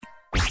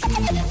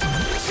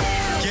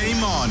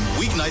Game On,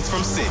 weeknights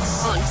from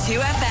 6 on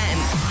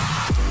 2FM.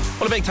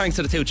 Well, a big thanks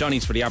to the two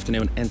Johnnies for the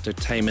afternoon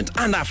entertainment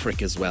and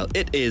Africa as well.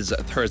 It is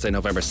Thursday,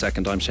 November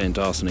 2nd. I'm Shane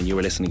Dawson and you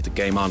are listening to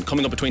Game On.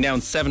 Coming up between now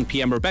and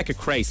 7pm, Rebecca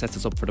Creagh sets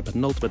us up for the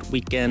penultimate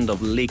weekend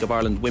of League of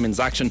Ireland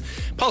women's action.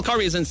 Paul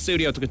Corry is in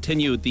studio to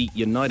continue the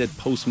United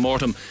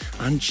post-mortem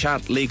and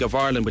chat League of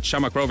Ireland with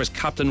Shamrock Rovers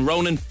captain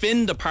Ronan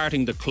Finn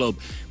departing the club.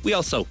 We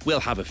also will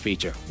have a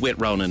feature with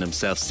Ronan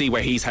himself, see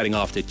where he's heading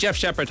off to. Jeff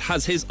Shepherd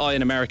has his eye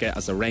in America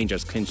as the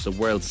Rangers clinch the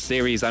World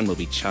Series, and we'll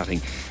be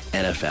chatting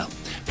NFL.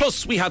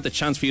 Plus, we have the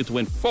chance for you to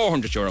win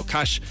 €400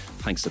 cash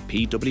thanks to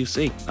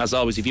PwC. As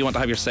always, if you want to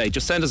have your say,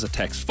 just send us a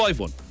text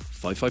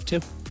 51552.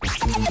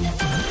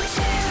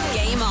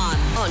 Game On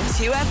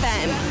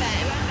 2FM.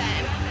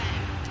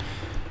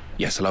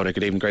 Yes, hello there,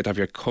 good evening, great to have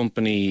your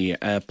company.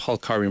 Paul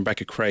Corry and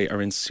Rebecca Creagh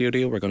are in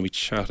studio. We're going to be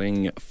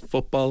chatting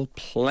football,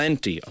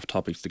 plenty of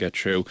topics to get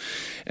through,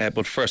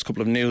 but first,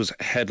 couple of news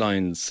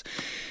headlines,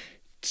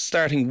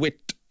 starting with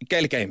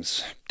Gaelic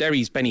games.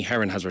 Derry's Benny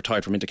Heron has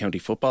retired from inter-county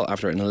football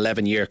after an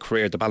 11-year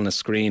career. The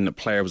Ballinascreen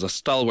player was a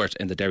stalwart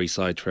in the Derry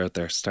side throughout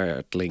their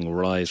startling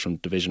rise from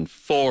Division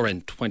 4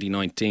 in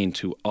 2019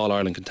 to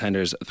All-Ireland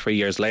contenders 3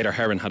 years later.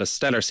 Heron had a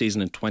stellar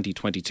season in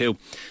 2022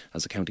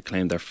 as the county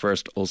claimed their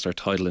first Ulster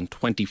title in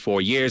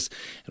 24 years.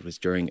 It was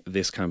during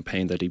this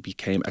campaign that he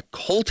became a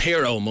cult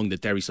hero among the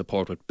Derry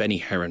support, with Benny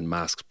Heron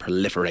masks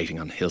proliferating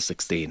on Hill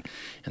 16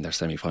 in their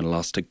semi-final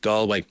loss to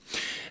Galway.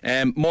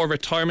 More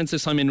retirements,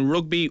 this time in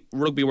rugby.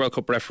 Rugby World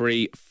Cup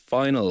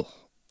final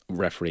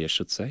referee, I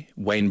should say,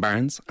 Wayne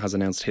Barnes, has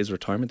announced his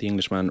retirement. The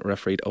Englishman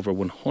refereed over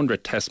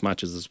 100 test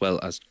matches as well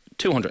as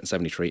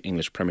 273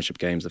 English Premiership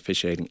games,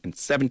 officiating in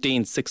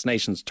 17 Six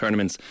Nations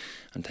tournaments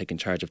and taking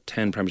charge of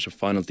 10 Premiership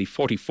finals. The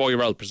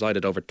 44-year-old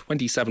presided over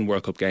 27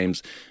 World Cup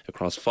games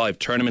across 5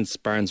 tournaments.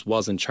 Barnes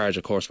was in charge,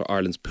 of course, for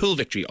Ireland's pool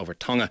victory over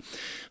Tonga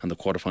and the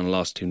quarter-final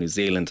loss to New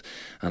Zealand,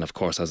 and of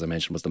course, as I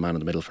mentioned, was the man in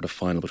the middle for the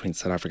final between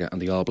South Africa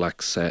and the All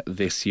Blacks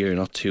this year,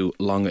 not too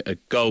long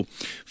ago.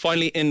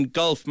 Finally, in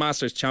golf,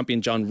 Masters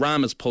champion John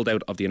Ram has pulled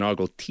out of the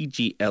inaugural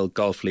TGL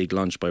Golf League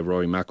launched by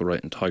Rory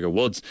McIlroy and Tiger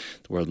Woods.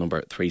 The world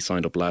number 3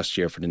 signed up last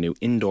year for the new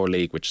indoor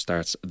league, which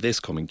starts this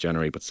coming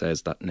January, but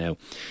says that now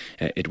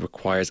it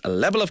requires a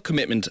level of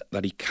commitment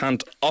that he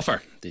can't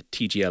offer. The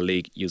TGL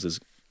league uses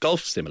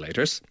golf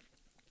simulators,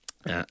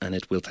 and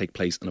it will take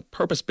place in a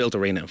purpose-built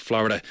arena in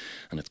Florida,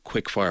 and its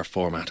quick-fire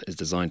format is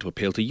designed to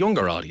appeal to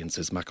younger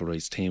audiences.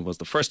 McIlroy's team was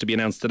the first to be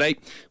announced today,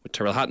 with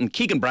Tyrrell Hatton,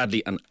 Keegan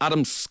Bradley and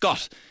Adam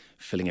Scott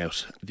filling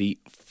out the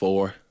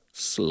 4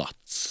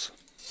 slots.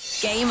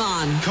 Game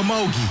On.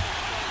 Camogie.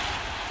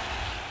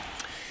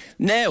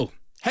 Now,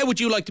 how would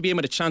you like to be in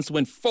with a chance to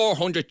win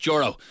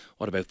 €400?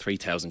 What about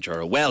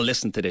 €3,000? Well,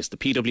 listen to this. The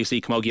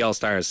PwC Camogie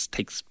All-Stars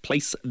takes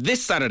place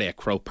this Saturday at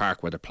Croke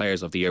Park, where the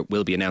Players of the Year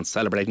will be announced,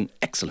 celebrating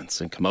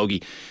excellence in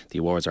camogie. The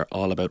awards are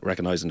all about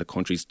recognising the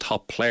country's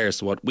top players.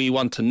 So what we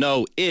want to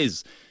know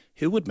is,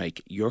 who would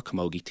make your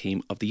camogie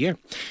team of the year?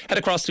 Head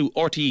across to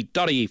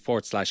rte.ie/GAA,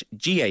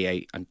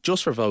 and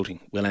just for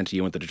voting, we'll enter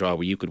you into the draw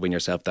where you could win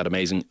yourself that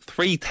amazing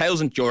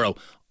 €3,000.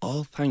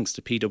 All thanks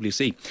to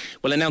PwC.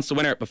 We'll announce the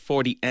winner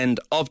before the end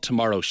of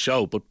tomorrow's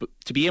show, but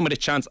to be in with a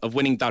chance of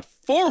winning that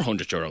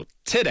 €400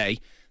 today,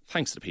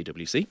 thanks to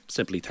PwC,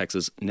 simply text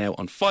us now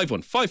on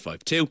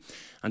 51552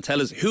 and tell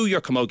us who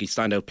your camogie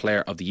standout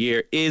player of the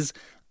year is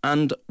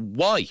and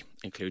why.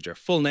 Include your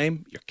full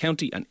name, your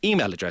county and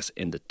email address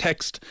in the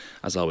text.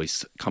 As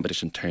always,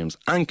 competition terms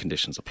and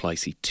conditions apply.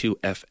 See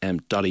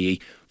 2fm.ie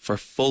for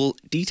full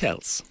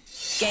details.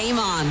 Game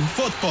On.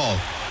 Football.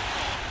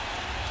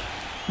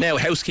 Now,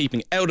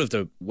 housekeeping out of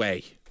the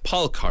way,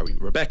 Paul Corry,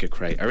 Rebecca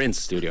Creagh are in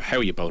studio. How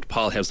are you both?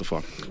 Paul, how's the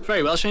form?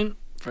 Very well, Shane.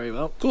 Very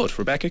well. Good.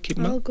 Rebecca,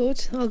 keeping well? All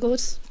good.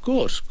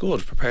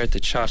 Good. Prepared to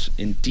chat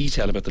in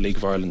detail about the League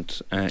of Ireland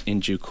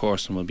in due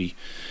course, and we'll be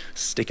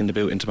sticking the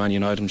boot into Man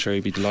United. I'm sure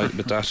you'll be delighted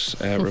with that,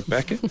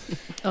 Rebecca.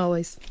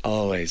 Always.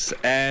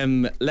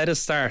 Let us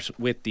start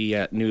with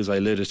the news I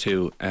alluded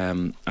to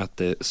at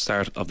the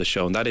start of the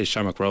show, and that is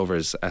Shamrock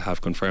Rovers have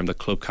confirmed that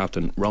club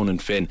captain Ronan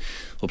Finn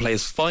will play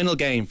his final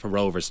game for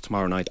Rovers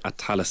tomorrow night at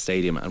Tallaght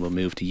Stadium and will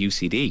move to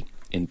UCD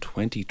in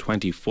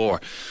 2024.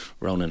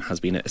 Ronan has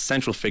been a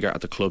central figure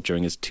at the club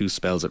during his 2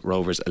 spells at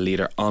Rovers, a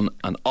leader on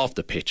and off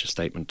the pitch. A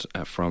statement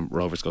from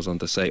Rovers goes on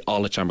to say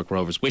all at Shamrock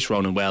Rovers wish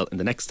Ronan well in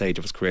the next stage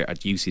of his career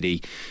at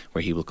UCD,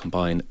 where he will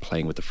combine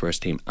playing with the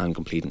first team and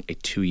completing a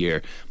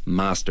 2-year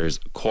Masters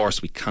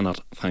course. We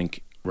cannot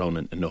thank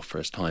Ronan enough for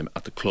his time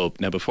at the club.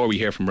 Now, before we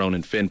hear from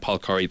Ronan Finn, Paul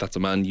Corry, that's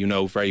a man you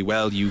know very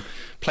well. You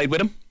played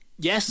with him?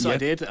 Yes, I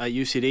did at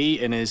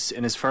UCD in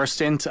his first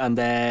stint, and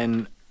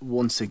then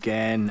once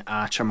again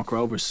at Shamrock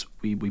Rovers.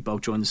 We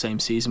both joined the same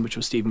season, which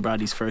was Stephen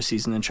Bradley's first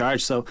season in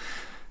charge. So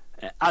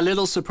a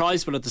little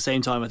surprised, but at the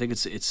same time I think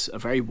it's a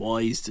very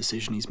wise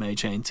decision he's made,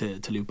 Shane,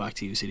 to loop back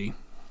to UCD.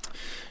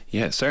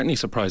 Yeah, certainly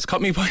surprised.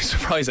 Caught me by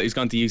surprise that he's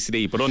gone to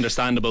UCD, but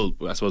understandable,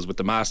 I suppose, with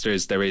the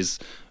Masters there is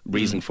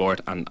reason for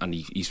it, and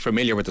he's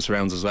familiar with the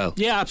surrounds as well.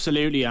 Yeah,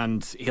 absolutely,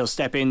 and he'll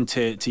step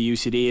into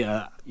UCD,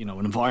 an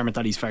environment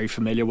that he's very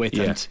familiar with,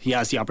 and he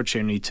has the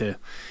opportunity to,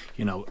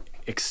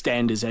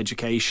 extend his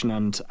education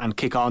and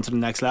kick on to the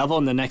next level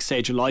and the next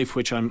stage of life,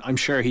 which I'm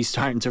sure he's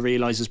starting to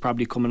realise is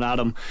probably coming at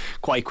him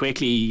quite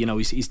quickly.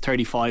 He's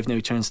 35 now,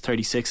 he turns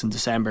 36 in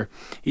December.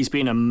 He's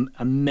been an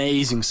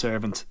amazing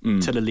servant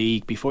to the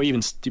league. Before you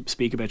even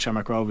speak about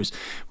Shamrock Rovers,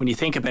 when you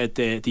think about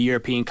the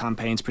European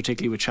campaigns,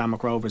 particularly with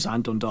Shamrock Rovers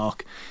and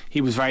Dundalk,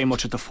 he was very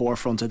much at the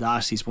forefront of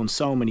that. He's won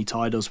so many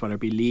titles, whether it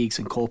be leagues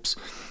and cups,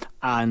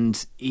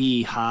 and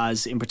he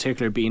has in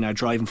particular been a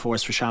driving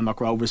force for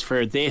Shamrock Rovers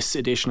for this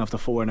edition of the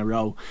 4 in a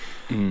row.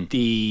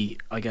 The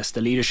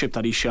leadership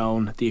that he's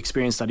shown, the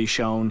experience that he's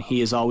shown, he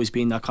has always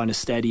been that kind of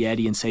steady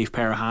Eddie and safe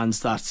pair of hands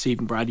that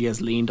Stephen Bradley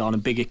has leaned on in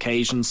big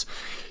occasions.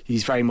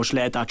 He's very much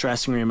led that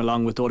dressing room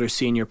along with other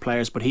senior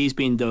players, but he's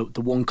been the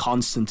one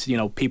constant.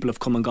 People have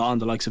come and gone,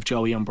 the likes of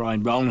Joey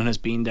O'Brien. Ronan has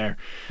been there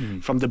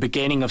from the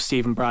beginning of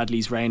Stephen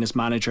Bradley's reign as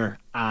manager,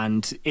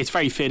 and it's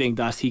very fitting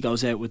that he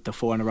goes out with the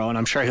 4 in a row, and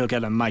I'm sure he'll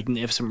get a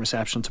magnificent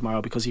reception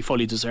tomorrow because he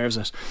fully deserves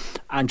it.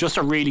 And just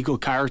a really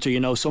good character,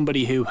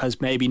 somebody who has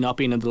maybe not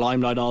been in the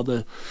limelight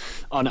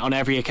on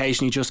every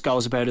occasion. He just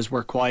goes about his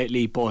work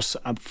quietly, but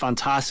a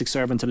fantastic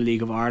servant to the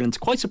League of Ireland.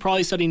 Quite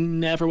surprised that he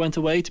never went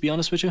away, to be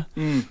honest with you.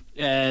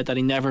 That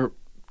he never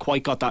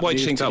quite got that. Why move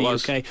do you think to that the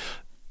was? UK.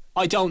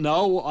 I don't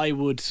know. I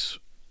would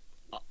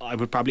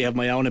probably have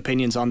my own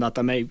opinions on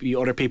that maybe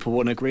other people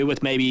wouldn't agree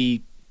with.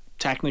 Maybe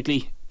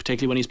technically,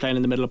 particularly when he's playing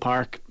in the middle of the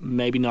park,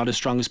 maybe not his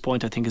strongest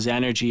point. I think his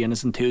energy and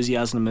his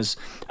enthusiasm, his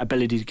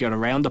ability to get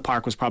around the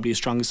park was probably his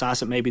strongest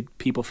asset. Maybe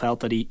people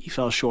felt that he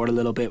fell short a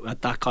little bit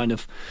at that kind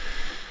of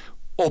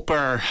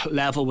upper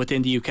level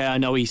within the UK. I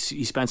know he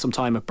spent some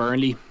time at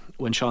Burnley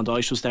when Sean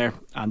Dyche was there,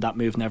 and that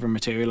move never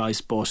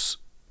materialised, but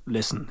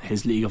listen,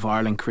 his League of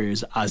Ireland career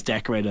is as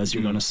decorated as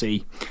you're going to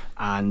see,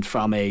 and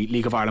from a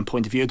League of Ireland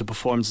point of view, the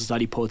performances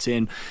that he puts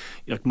in,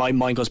 my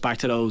mind goes back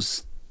to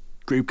those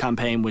group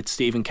campaign with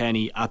Stephen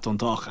Kenny at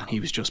Dundalk, and he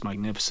was just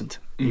magnificent.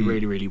 He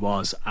really, really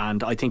was,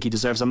 and I think he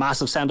deserves a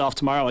massive send-off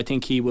tomorrow. I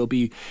think he will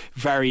be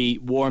very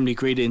warmly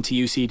greeted into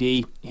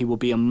UCD. He will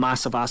be a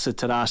massive asset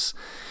to that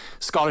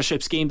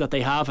scholarship scheme that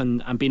they have,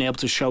 and being able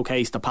to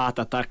showcase the path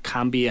that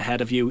can be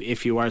ahead of you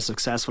if you are as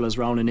successful as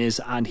Ronan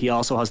is. And he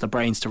also has the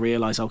brains to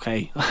realise,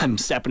 okay, I'm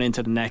stepping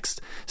into the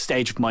next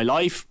stage of my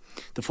life.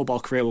 The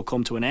football career will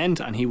come to an end,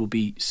 and he will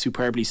be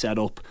superbly set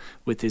up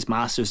with his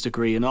master's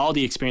degree and all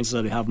the experiences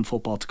that he have in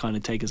football to kind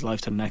of take his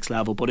life to the next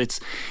level. But it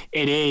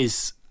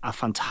is a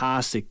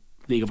fantastic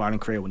League of Ireland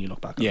career when you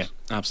look back at it.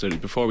 Absolutely.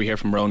 Before we hear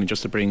from Ronan,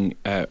 just to bring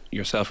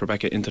yourself,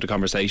 Rebecca, into the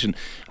conversation,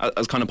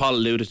 as kind of Paul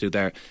alluded to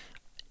there,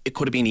 it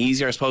could have been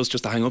easier, I suppose,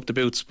 just to hang up the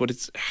boots, but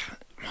it's,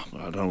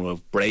 I don't know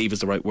if brave is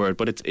the right word,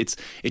 but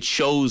it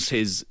shows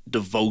his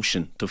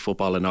devotion to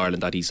football in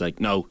Ireland, that he's like,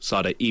 no,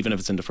 sod it, even if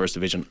it's in the first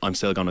division, I'm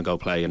still going to go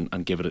play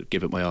and give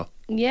it my all.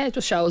 Yeah, it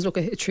just shows, look,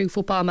 a true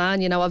football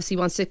man. Obviously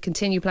wants to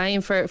continue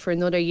playing for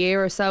another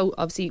year or so.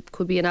 Obviously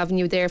could be an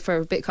avenue there for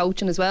a bit of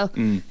coaching as well.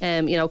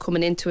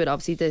 Coming into it,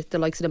 obviously the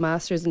likes of the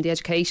Masters and the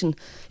education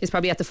is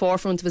probably at the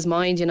forefront of his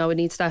mind. It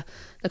needs that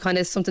kind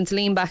of something to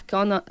lean back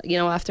on,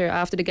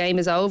 after the game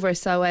is over.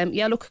 So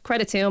look,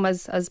 credit to him,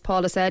 as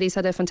Paul has said, he's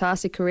had a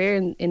fantastic career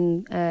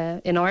in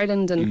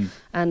Ireland,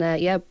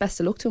 and best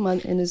of luck to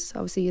him in his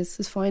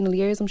final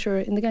years, I'm sure,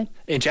 in the game.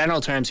 In general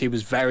terms, he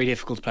was very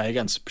difficult to play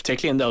against,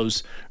 particularly in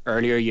those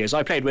earlier years.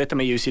 I played with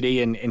him at UCD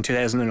in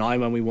 2009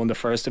 when we won the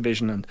first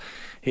division, and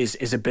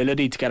his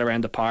ability to get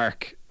around the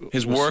park,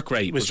 his work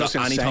rate was just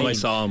insane. Anytime I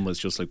saw him was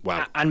just like,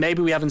 wow. And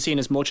maybe we haven't seen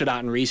as much of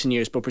that in recent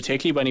years, but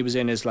particularly when he was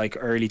in his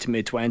early to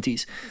mid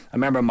 20s. I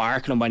remember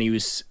marking him when he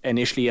was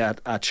initially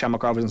at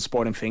Shamrock Rovers and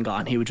Sporting Fingal,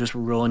 and he would just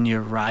run you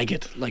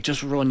ragged.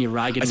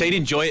 I'd say he'd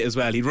enjoy it as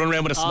well. He'd run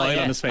around with a smile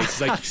on his face.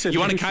 He's like, you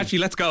want to catch me?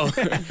 Let's go.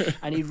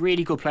 And he'd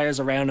really good players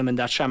around him in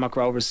that Shamrock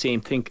Rovers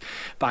team. Think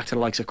back to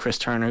the likes of Chris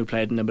Turner, who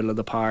played in the middle of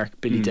the park,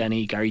 Billy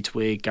Denny, Gary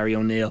Twigg, Gary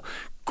O'Neill.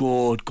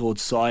 Good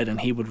side,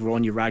 and he would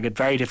run you ragged.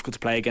 Very difficult to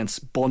play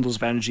against, bundles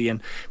of energy, and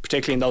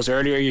particularly in those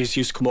earlier years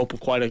used to come up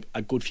with quite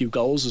a good few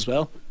goals as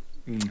well.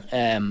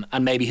 And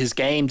maybe his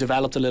game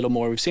developed a little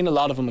more. We've seen a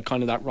lot of him at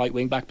kind of that right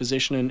wing back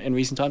position in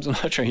recent times. I'm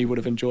not sure he would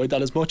have enjoyed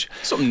that as much.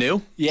 Something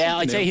new. Yeah,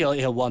 I'd say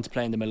he'll want to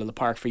play in the middle of the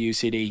park for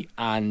UCD,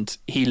 and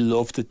he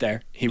loved it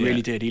there. He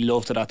really did. He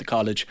loved it at the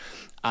college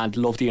and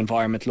loved the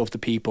environment, loved the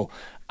people.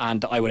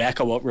 And I would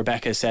echo what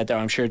Rebecca said there.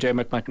 I'm sure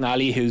Dermot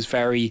McNally, who's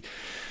very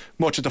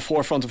much at the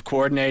forefront of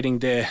coordinating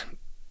the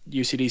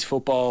UCD's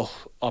football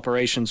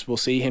operations, will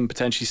see him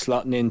potentially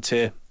slotting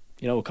into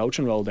a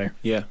coaching role there.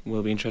 Yeah,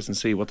 will be interesting to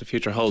see what the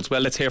future holds.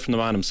 Well, let's hear from the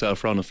man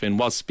himself. Ronan Finn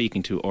was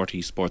speaking to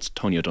RT Sports'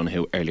 Tony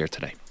O'Donoghue earlier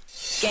today.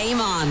 Game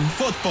on.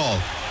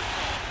 Football.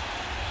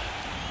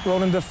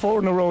 Ronan, the 4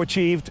 in a row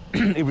achieved,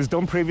 it was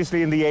done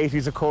previously in the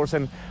 80s, of course,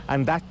 and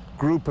that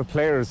group of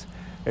players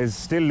is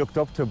still looked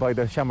up to by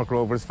the Shamrock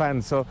Rovers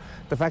fans. So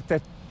the fact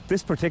that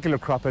this particular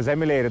crop has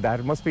emulated that,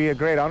 it must be a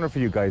great honour for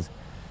you guys.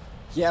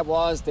 Yeah, it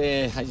was.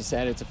 As you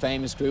said, it's a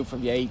famous group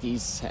from the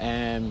 80s.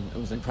 It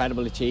was an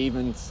incredible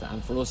achievement,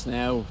 and for us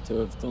now to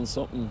have done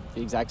something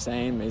the exact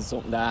same is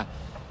something that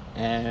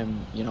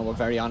we're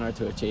very honoured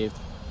to have achieved.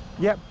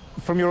 Yeah,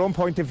 from your own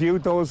point of view,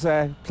 those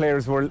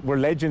players were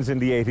legends in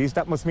the 80s.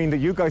 That must mean that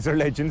you guys are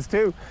legends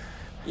too.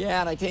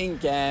 Yeah, and I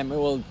think it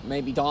will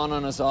maybe dawn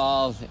on us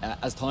all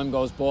as time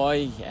goes by.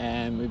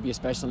 It will be a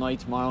special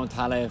night tomorrow in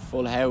Tallaght,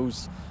 full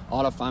house,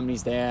 all our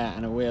families there,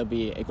 and it will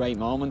be a great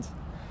moment.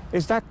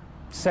 Is that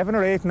 7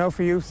 or 8 now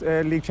for you,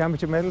 League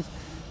Championship medals?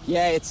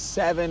 Yeah, it's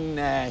seven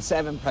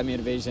Premier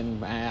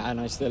Division, and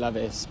I still have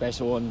a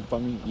special one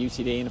from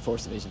UCD in the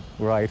First Division.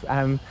 Right.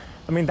 I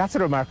mean, that's a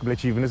remarkable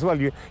achievement as well.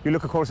 You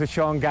look, of course, at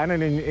Sean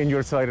Gannon in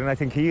your side, and I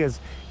think he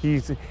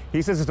says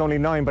it's only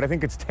 9, but I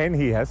think it's 10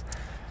 he has.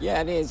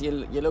 Yeah, it is. You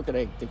look at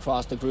it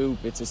across the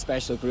group, it's a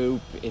special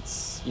group.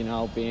 It's,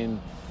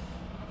 been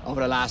over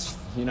the last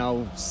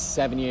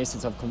 7 years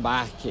since I've come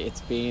back,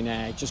 it's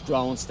been just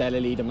grown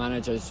steadily. The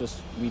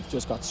managers we've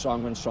just got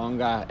stronger and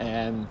stronger,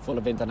 full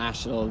of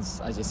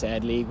internationals, as you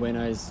said, league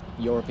winners,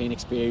 European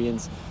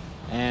experience,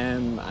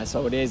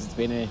 so it's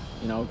been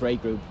a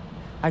great group.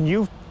 And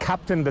you've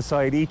captained the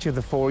side each of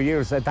the 4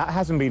 years. That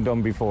hasn't been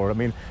done before. I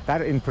mean,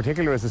 that in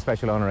particular is a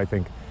special honour, I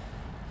think.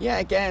 Yeah,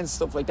 again,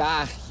 stuff like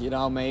that.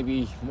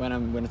 Maybe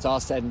when it's all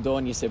said and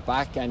done, you sit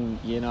back and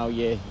you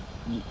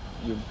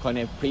kind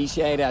of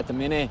appreciate it. At the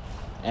minute,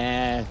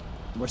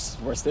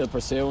 we're still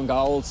pursuing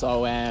goals,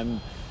 so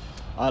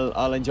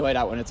I'll enjoy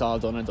that when it's all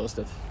done and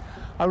dusted.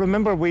 I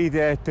remember we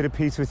did a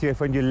piece with you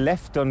when you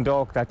left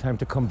Dundalk that time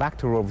to come back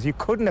to Rovers. You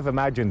couldn't have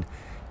imagined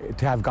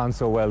to have gone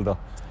so well, though.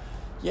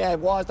 Yeah, it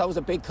was. That was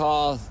a big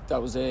call. That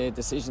was a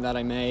decision that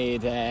I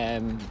made,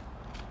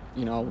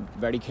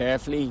 very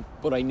carefully.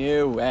 But I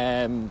knew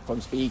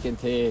from speaking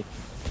to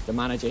the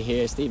manager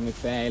here, Stephen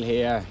McPhail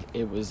here,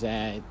 it was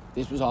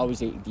this was always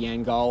the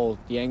end goal.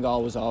 The end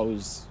goal was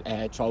always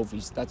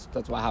trophies. That's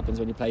what happens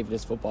when you play for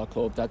this football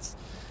club. That's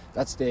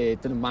the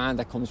demand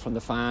that comes from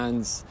the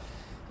fans.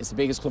 It's the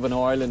biggest club in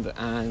Ireland,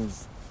 and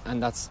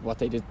that's what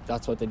they did.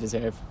 That's what they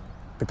deserve.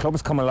 The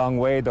club's come a long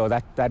way, though.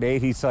 That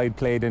 80s side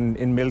played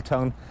in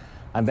Milltown,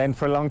 and then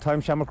for a long time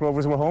Shamrock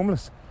Rovers were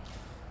homeless.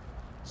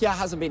 Yeah, it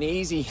hasn't been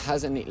easy.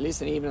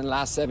 Listen, even in the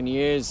last 7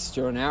 years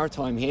during our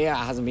time here, it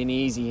hasn't been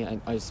easy.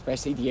 And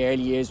especially the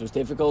early years was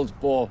difficult.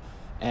 But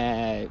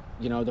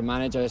the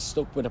manager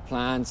stuck with the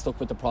plan, stuck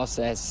with the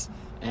process,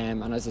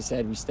 and as I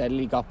said, we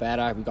steadily got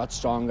better. We got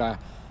stronger,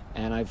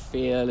 and I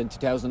feel in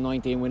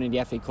 2019 winning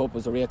the FA Cup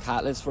was a real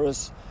catalyst for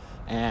us,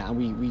 and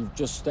we've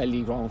just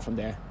steadily grown from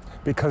there.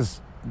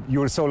 Because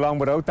you were so long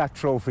without that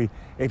trophy,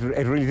 it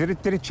really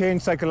did it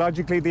change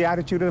psychologically the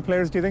attitude of the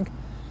players, do you think?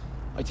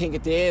 I think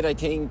it did. I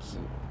think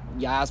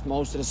you ask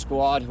most of the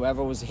squad,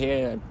 whoever was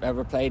here,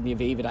 ever played in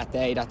the Aviva that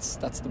day, that's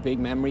the big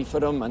memory for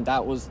them, and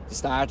that was the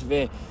start of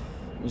it.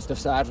 It was the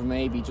start of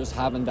maybe just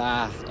having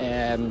that,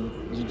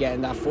 you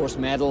getting that first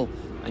medal,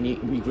 and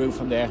we grew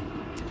from there.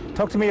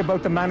 Talk to me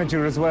about the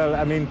manager as well.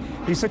 I mean,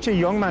 he's such a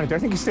young manager. I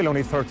think he's still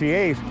only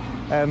 38,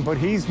 but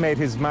he's made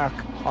his mark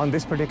on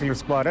this particular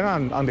squad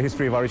and on the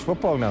history of Irish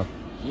football now.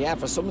 Yeah,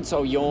 for someone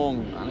so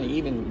young, and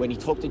even when he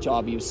took the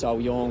job, he was so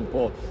young,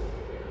 but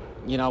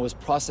his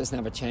process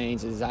never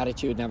changed, his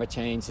attitude never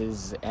changed,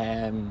 his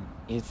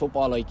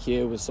football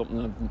IQ was something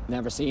I've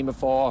never seen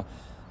before,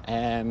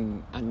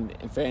 and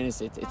in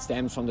fairness, it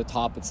stems from the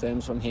top, it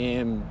stems from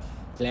him,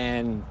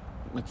 Glenn,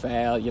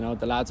 McPhail,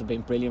 the lads have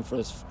been brilliant for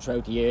us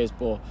throughout the years,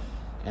 but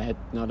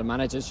the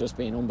manager's just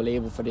been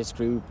unbelievable for this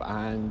group,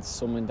 and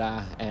someone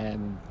that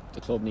the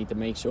club need to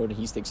make sure that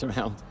he sticks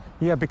around.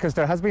 Yeah, because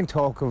there has been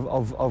talk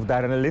of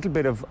that and a little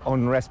bit of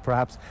unrest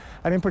perhaps,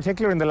 and in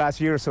particular in the last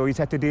year or so he's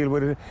had to deal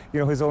with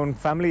his own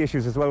family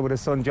issues as well, with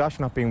his son Josh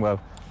not being well.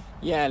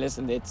 Yeah,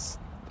 listen, it's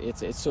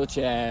such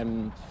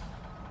kind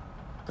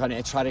of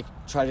a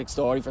tragic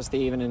story for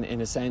Stephen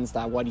in a sense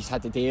that what he's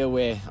had to deal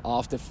with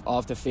off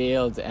the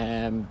field,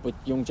 but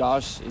young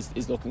Josh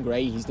is looking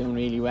great, he's doing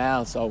really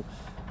well, so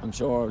I'm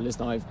sure,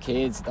 listen, I have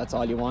kids, that's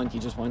all you want, you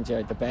just want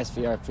the best for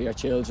your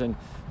children,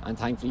 and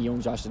thankfully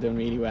young Josh is doing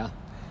really well.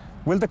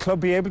 Will the club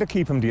be able to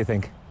keep him, do you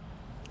think?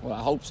 Well,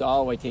 I hope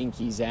so. I think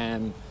he's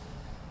the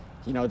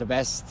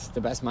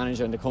best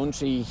manager in the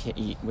country.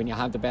 When you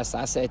have the best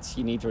assets,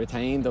 you need to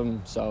retain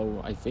them,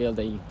 so I feel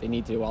they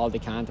need to do all they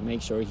can to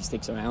make sure he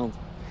sticks around.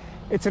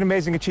 It's an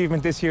amazing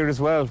achievement this year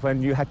as well,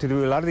 when you had to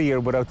do a lot of the year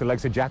without the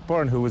likes of Jack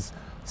Byrne, who was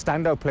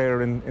standout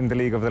player in the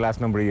league over the last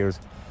number of years.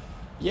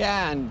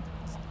 Yeah, and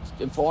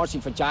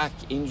unfortunately for Jack,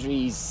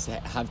 injuries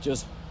have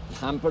just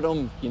hampered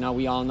him.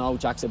 We all know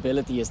Jack's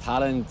ability, his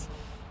talent.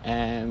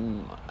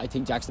 I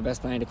think Jack's the best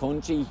player in the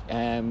country.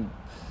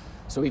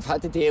 So we've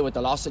had to deal with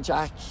the loss of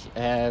Jack.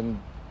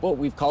 But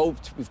we've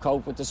coped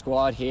with the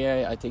squad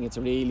here. I think it's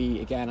really,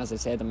 again, as I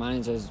said, the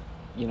managers,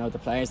 the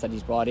players that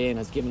he's brought in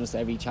has given us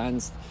every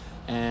chance.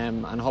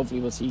 And hopefully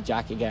we'll see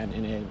Jack again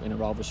in a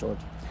Rovers shirt.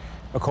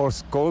 Of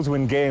course, goals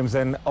win games,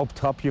 and up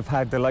top you've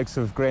had the likes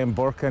of Graham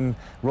Burke and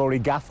Rory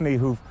Gaffney,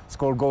 who've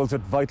scored goals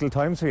at vital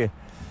times for you.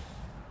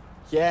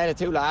 Yeah, the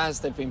two lads,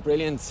 they've been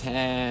brilliant.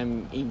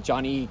 Even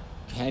Johnny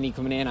Kenny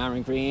coming in,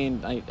 Aaron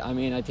Green. I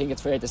mean, I think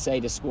it's fair to say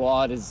the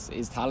squad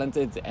is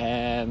talented.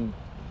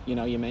 You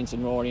know, you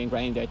mentioned Rory and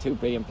Graham, they're two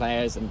brilliant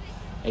players, and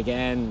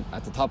again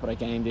at the top of their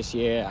game this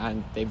year,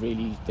 and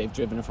they've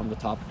driven it from the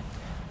top.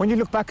 When you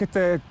look back at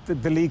the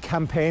league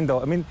campaign,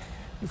 though, I mean,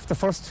 the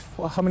first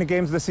how many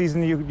games of the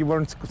season you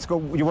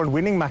weren't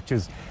winning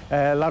matches,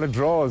 a lot of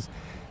draws.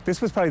 This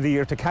was probably the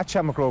year to catch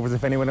Shamrock Rovers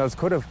if anyone else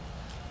could have.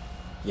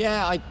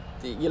 Yeah,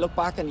 you look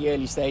back in the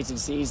early stage of the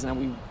season,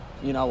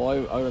 and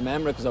I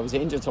remember because I was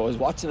injured, so I was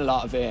watching a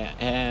lot of it.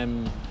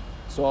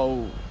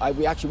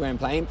 We actually weren't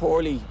playing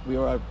poorly. We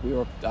were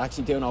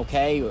actually doing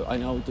okay. I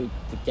know the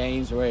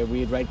games where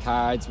we had red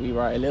cards, we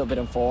were a little bit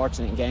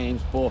unfortunate in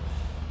games, but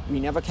we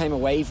never came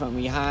away from.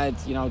 We had,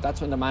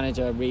 that's when the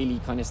manager really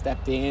kind of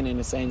stepped in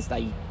a sense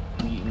that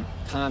we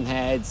calm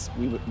heads,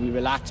 we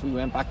relaxed, we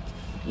went back,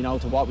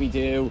 to what we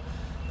do,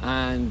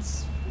 and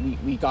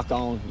we got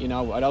going.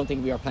 I don't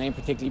think we were playing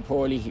particularly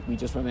poorly. We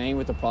just remained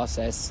with the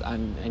process,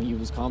 and he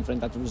was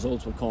confident that the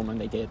results would come, and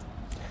they did.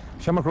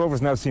 Shamrock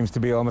Rovers now seems to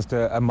be almost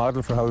a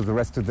model for how the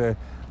rest of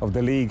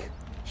the league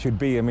should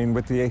be. I mean,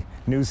 with the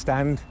new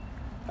stand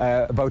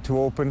about to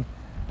open,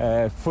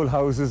 full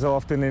houses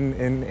often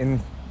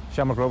in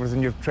Shamrock Rovers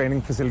and your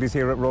training facilities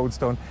here at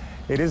Roadstone.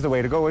 It is the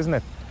way to go, isn't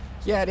it?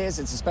 Yeah, it is.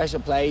 It's a special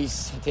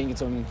place. I think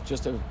it's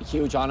just a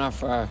huge honour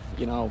for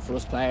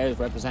us players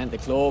represent the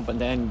club, and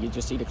then you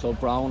just see the club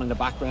growing in the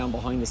background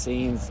behind the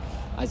scenes.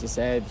 As you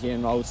said, here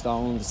in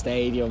Roadstone, the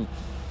stadium.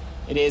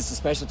 It is a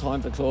special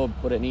time for the club,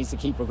 but it needs to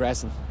keep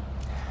progressing.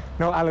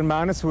 Now, Alan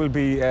Manus will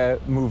be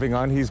moving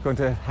on. He's going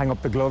to hang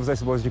up the gloves, I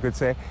suppose you could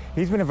say.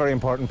 He's been a very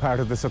important part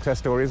of the success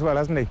story as well,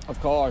 hasn't he? Of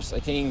course. I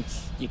think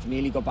you can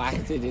really go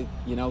back to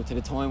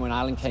the time when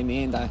Alan came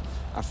in that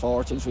our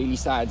fortunes really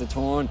started to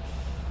turn.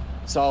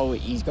 So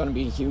he's going to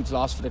be a huge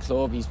loss for the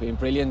club. He's been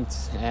brilliant.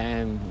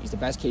 He's the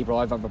best keeper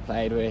I've ever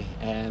played with.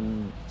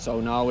 So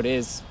now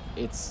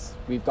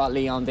we've got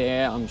Leon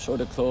there. I'm sure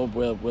the club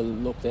will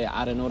look to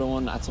add another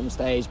one at some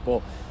stage.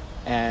 But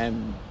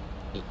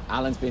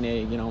Alan's been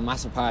a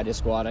massive part of the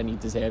squad, and he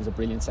deserves a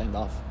brilliant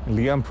send-off.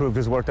 Leon proved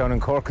his work down in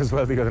Cork as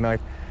well the other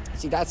night.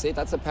 See, that's it.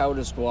 That's the power of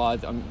the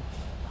squad.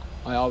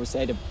 I always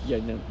say that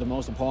the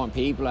most important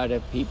people are the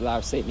people that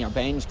are sitting on your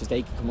bench, because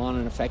they can come on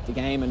and affect the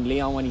game. And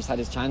Leon, when he's had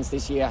his chance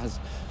this year,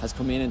 has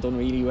come in and done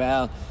really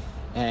well.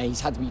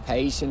 He's had to be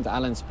patient.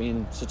 Alan's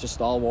been such a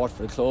stalwart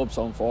for the club,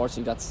 so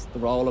unfortunately that's the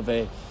role of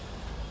a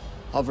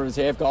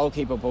reserve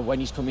goalkeeper. But when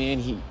he's come in,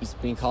 he's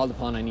been called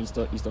upon, and he's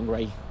done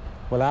great.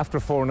 Well, after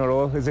 4 in a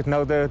row, is it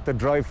now the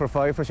drive for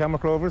 5 for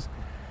Shamrock Rovers?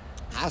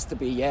 Has to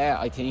be, yeah.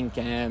 I think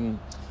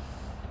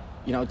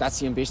that's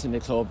the ambition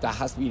of the club. That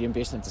has to be the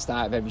ambition at the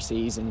start of every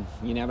season.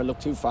 You never look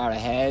too far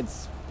ahead,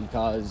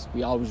 because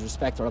we always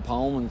respect our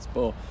opponents.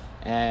 But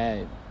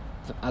as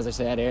I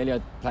said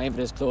earlier, playing for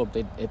this club,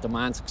 it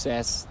demands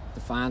success.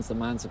 The fans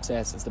demand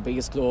success. It's the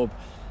biggest club,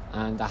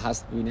 and that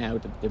has to be now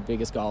the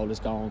biggest goal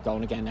is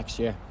going again next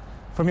year.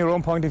 From your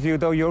own point of view,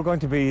 though, you're going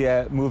to be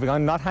moving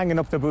on, not hanging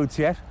up the boots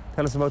yet.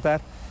 Tell us about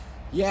that.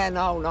 Yeah,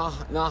 no,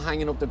 not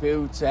hanging up the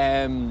boots.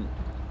 It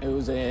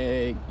was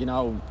a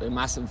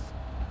massive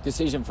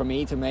decision for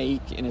me to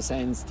make, in a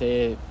sense,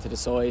 to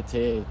decide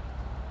to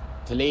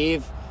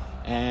leave.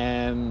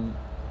 The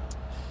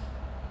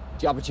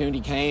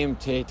opportunity came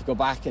to go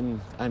back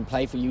and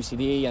play for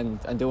UCD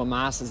and do a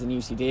Masters in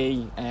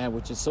UCD,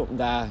 which is something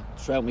that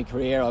throughout my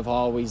career I've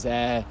always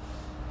kept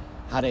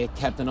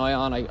an eye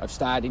on. I've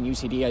started in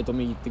UCD, I've done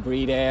my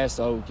degree there,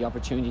 so the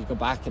opportunity to go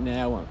back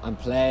and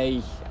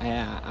play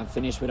and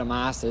finish with a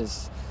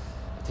Masters,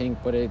 I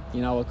think, but it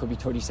could be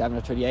 37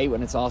 or 38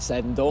 when it's all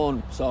said and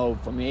done. So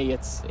for me,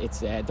 it's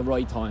the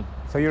right time.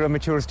 So you're a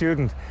mature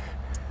student?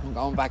 I'm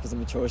going back as a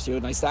mature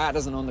student. I started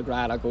as an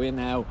undergrad, I go in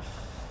now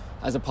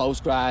as a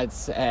postgrad.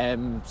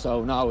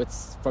 So no,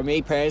 it's, for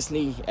me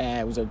personally,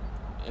 it was an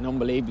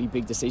unbelievably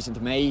big decision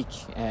to make.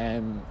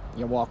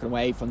 You're walking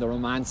away from the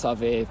romance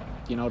of it,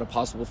 the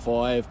possible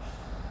 5.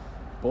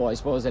 But I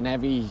suppose in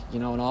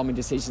in all my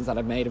decisions that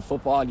I've made in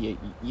football, you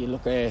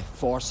look at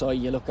foresight,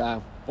 you look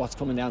at what's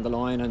coming down the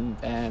line,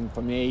 and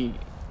for me,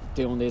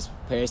 doing this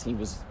personally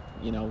was,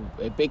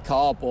 a big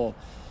call, but,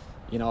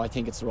 I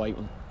think it's the right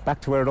one.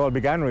 Back to where it all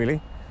began,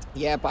 really?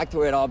 Yeah, back to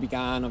where it all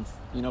began.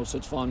 Of,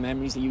 such fond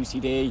memories of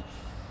UCD.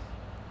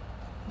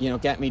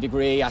 Get my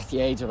degree at the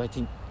age of, I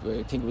think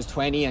it was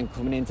 20, and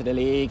coming into the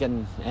league,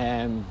 and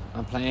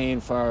I'm playing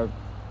for,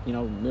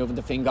 moving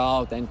to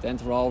Fingal, then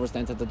to Rovers,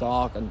 then to the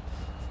Dock, and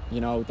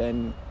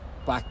then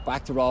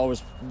back to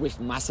Rovers with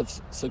massive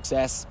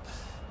success.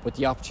 But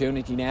the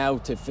opportunity now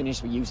to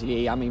finish with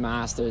UCD and my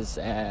Masters,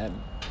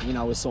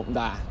 is something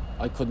that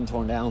I couldn't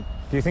turn down.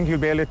 Do you think you'll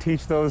be able to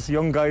teach those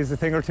young guys a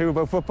thing or two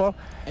about football?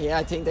 Yeah,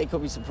 I think they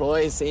could be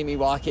surprised seeing me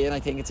walk in. I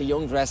think it's a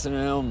young dressing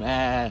room.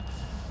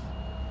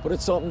 But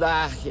it's something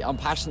that I'm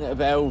passionate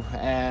about.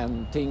 I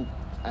think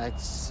at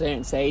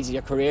certain stages of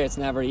your career, it's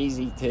never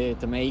easy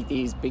to make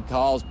these big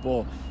calls,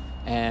 but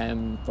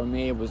for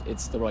me,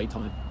 it's the right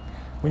time.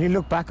 When you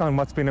look back on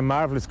what's been a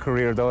marvellous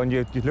career, though, and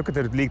you look at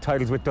the league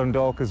titles with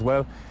Dundalk as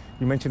well,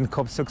 You mentioned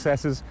cup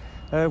successes.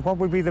 What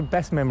would be the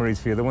best memories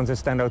for you, the ones that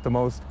stand out the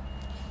most?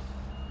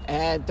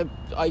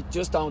 I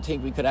just don't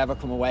think we could ever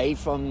come away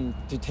from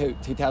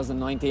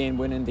 2019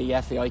 winning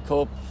the FAI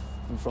Cup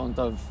in front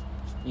of,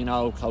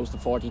 close to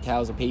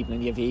 40,000 people in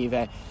the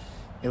Aviva.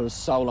 It was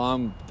so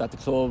long that the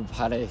club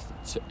had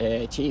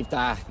achieved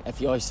that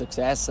FAI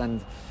success,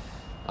 and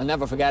I'll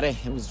never forget it.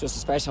 It was just a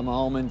special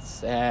moment.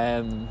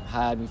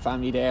 Had my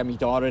family there, my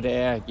daughter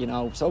there,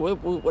 So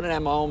one of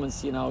them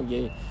moments,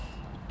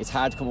 it's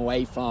hard to come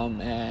away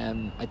from.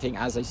 I think,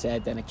 as I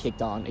said, then it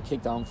kicked on. It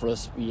kicked on for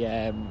us. We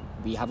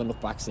haven't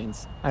looked back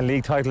since. And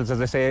league titles,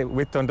 as I say,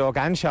 with Dundalk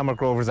and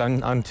Shamrock Rovers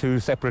on two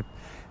separate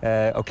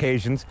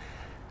occasions.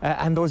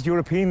 And those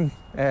European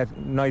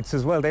nights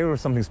as well, they were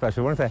something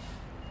special, weren't they?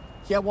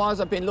 Yeah, it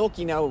was. I've been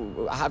lucky now.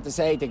 I have to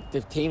say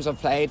the teams I've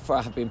played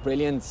for have been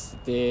brilliant.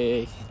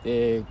 The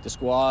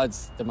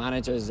squads, the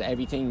managers,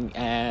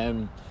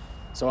 everything.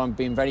 So I'm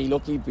being very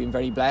lucky, been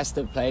very blessed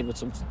to have played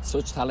with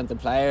such talented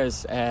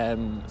players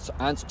and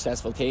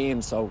successful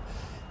teams. So,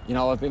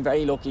 I've been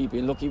very lucky,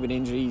 been lucky with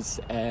injuries.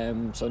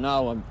 So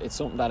now it's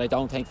something that I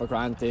don't take for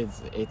granted.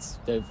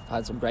 They've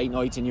had some great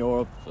nights in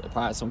Europe,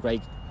 part of some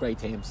great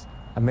teams.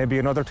 And maybe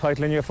another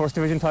title in your first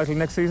division title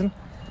next season?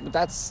 But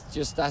that's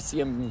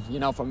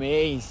for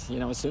me,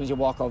 as soon as you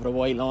walk over the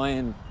white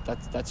line,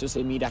 that's just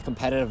in me, that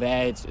competitive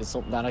edge is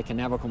something that I can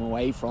never come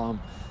away from.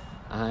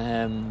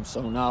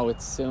 So now,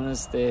 as soon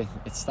as it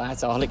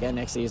starts all again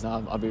next season,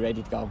 I'll be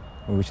ready to go.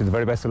 We wish you the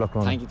very best of luck,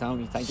 Ronan. Thank you,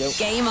 Tony. Thank you.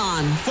 Game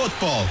on.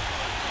 Football.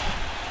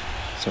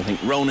 So I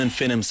think Ronan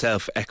Finn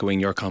himself echoing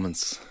your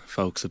comments,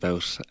 folks,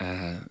 about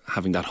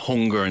having that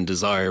hunger and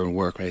desire and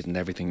work rate and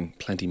everything,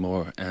 plenty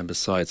more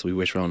besides. So we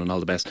wish Ronan all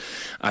the best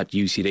at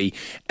UCD.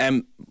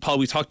 Paul,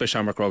 we talked about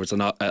Shamrock Rovers a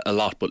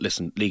lot, but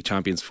listen, league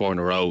champions 4 in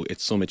a row,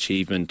 it's some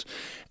achievement.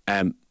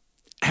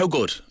 How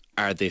good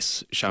are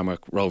this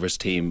Shamrock Rovers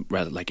team?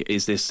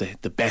 Is this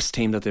the best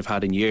team that they've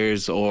had in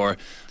years, or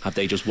have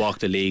they just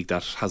walked a league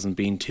that hasn't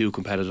been too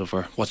competitive,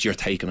 or what's your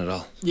take on it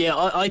all? Yeah,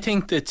 I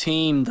think the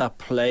team that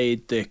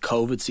played the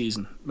COVID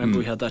season, remember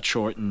we had that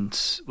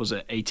shortened, was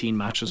it 18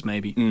 matches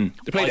maybe?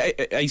 They played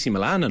AC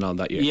Milan and all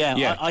that year.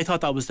 Yeah. I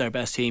thought that was their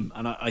best team,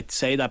 and I'd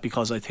say that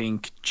because I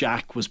think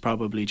Jack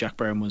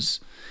Byrne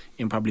was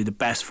in probably the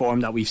best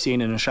form that we've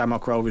seen in a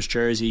Shamrock Rovers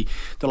jersey.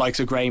 The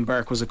likes of Graham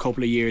Burke was a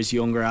couple of years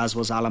younger, as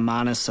was Alan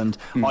Manis, and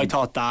I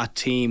thought that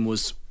team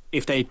was,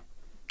 if they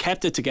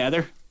kept it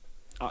together,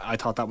 I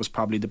thought that was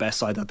probably the best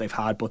side that they've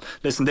had. But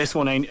listen, this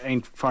one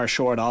ain't far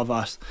short of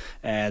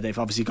that. They've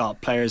obviously got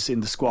players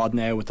in the squad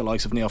now with the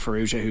likes of Neil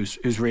Farrugia,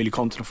 who's really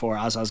come to the fore,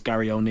 as has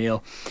Gary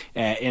O'Neill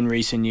in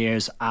recent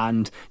years,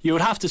 and you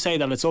would have to say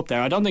that it's up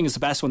there. I don't think it's the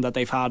best one that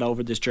they've had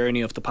over this journey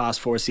of the past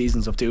 4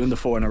 seasons of doing the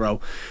 4 in a row,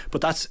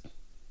 but that's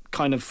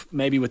kind of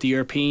maybe with the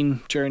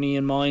European journey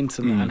in mind,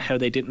 and how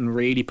they didn't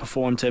really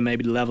perform to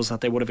maybe the levels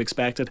that they would have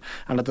expected.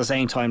 And at the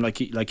same time,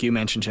 like you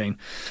mentioned, Shane,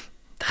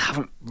 they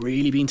haven't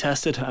really been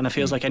tested, and it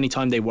feels like any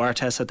time they were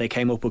tested, they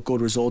came up with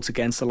good results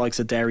against the likes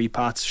of Derry,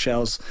 Pats,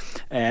 Shels,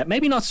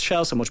 maybe not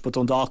Shels so much, but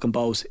Dundalk and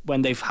Bows,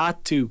 when they've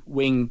had to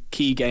win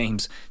key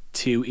games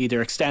to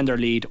either extend their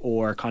lead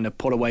or kind of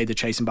put away the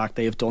chasing back,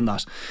 they have done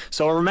that.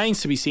 So it remains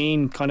to be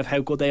seen kind of how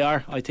good they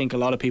are. I think a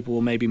lot of people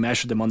will maybe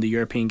measure them on the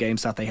European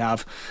games that they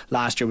have.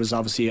 Last year was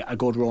obviously a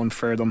good run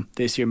for them.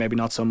 This year maybe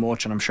not so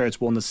much, and I'm sure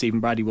it's one that Stephen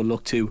Bradley will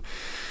look to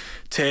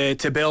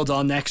build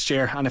on next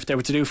year. And if they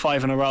were to do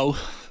 5 in a row,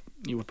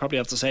 you would probably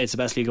have to say it's the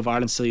best League of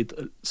Ireland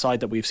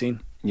side that we've seen.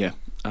 Yeah,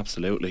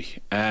 absolutely.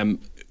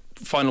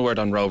 Final word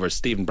on Rovers.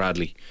 Stephen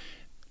Bradley,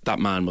 that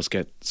man must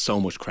get so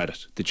much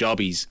credit. The job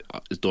he's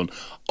done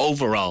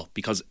overall,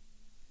 because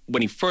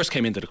when he first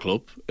came into the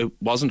club, it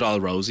wasn't all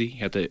rosy. He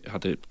had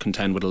to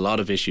contend with a lot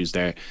of issues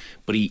there,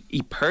 but he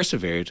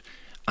persevered,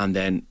 and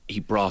then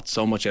he brought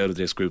so much out of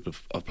this group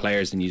of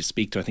players. And you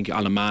speak to, I think,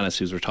 Alan Manis,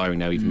 who's retiring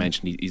now. You've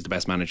mentioned he's the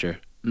best manager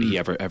he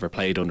ever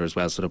played under as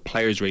well, so the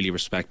players really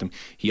respect him.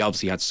 He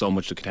obviously had so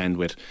much to contend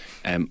with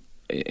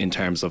in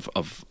terms of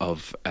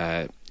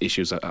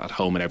issues at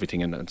home and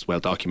everything, and it's well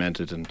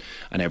documented and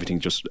everything.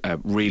 Just a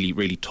really,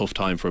 really tough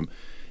time for him.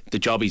 The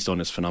job he's done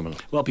is phenomenal.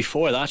 Well,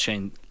 before that,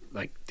 Shane,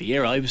 like the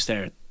year I was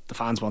there, the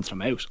fans wanted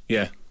him out.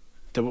 Yeah,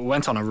 they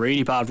went on a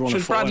really bad run.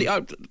 Should Bradley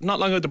out, not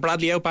long ago, the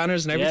Bradley out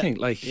banners and everything.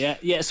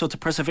 Yeah. So to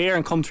persevere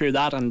and come through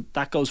that, and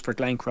that goes for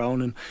Glenn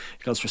Cronin,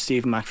 it goes for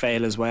Stephen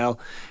McPhail as well.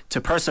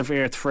 To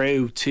persevere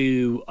through,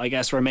 to I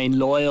guess remain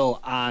loyal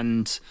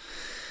and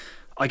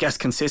I guess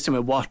consistent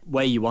with what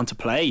way you want to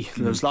play.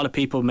 There's a lot of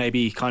people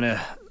maybe kind of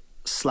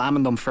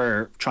slamming them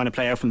for trying to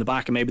play out from the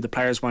back, and maybe the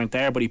players weren't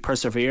there, but he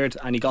persevered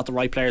and he got the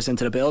right players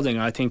into the building.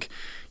 And I think,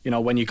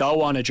 when you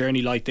go on a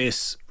journey like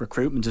this,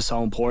 recruitment is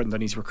so important,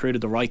 and he's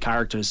recruited the right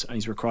characters and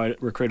he's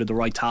recruited the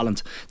right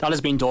talent. That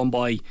has been done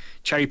by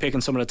cherry picking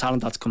some of the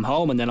talent that's come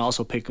home, and then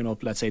also picking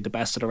up, let's say, the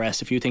best of the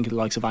rest. If you think of the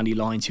likes of Andy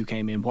Lyons, who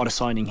came in, what a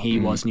signing he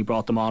was, and he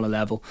brought them on a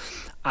level.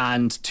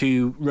 And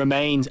to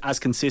remain as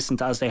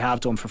consistent as they have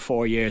done for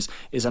 4 years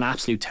is an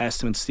absolute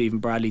testament to Stephen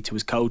Bradley, to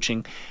his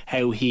coaching,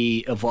 how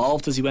he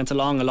evolved as he went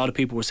went along, a lot of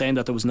people were saying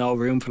that there was no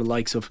room for the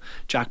likes of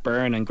Jack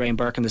Byrne and Graham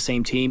Burke in the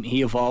same team.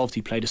 He evolved.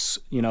 He played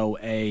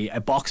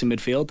a box in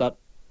midfield that,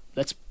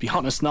 let's be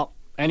honest, not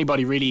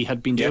anybody really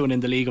had been doing in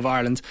the League of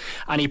Ireland,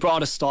 and he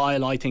brought a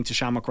style, I think, to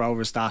Shamrock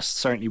Rovers that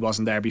certainly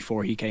wasn't there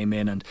before he came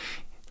in. And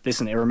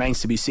listen, it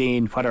remains to be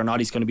seen whether or not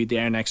he's going to be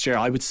there next year.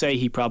 I would say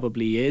he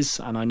probably is,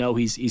 and I know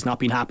he's not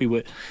been happy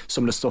with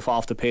some of the stuff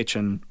off the pitch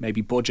and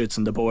maybe budgets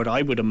and the board.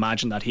 I would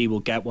imagine that he will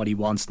get what he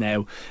wants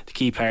now. The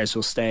key players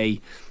will stay,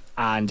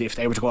 and if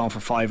they were to go on for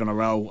 5 in a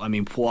row, I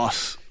mean,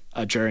 what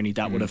a journey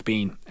that would have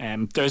been.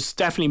 There's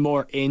definitely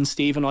more in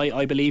Stephen,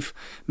 I believe.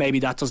 Maybe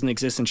that doesn't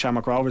exist in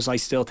Shamrock Rovers. I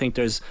still think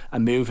there's a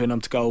move in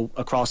him to go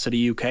across to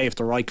the UK. If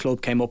the right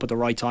club came up at the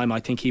right time, I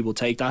think he will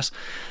take that.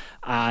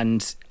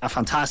 And a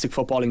fantastic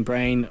footballing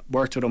brain.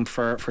 Worked with him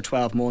for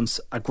 12 months.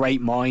 A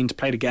great mind.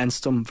 Played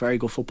against him. Very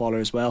good footballer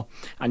as well.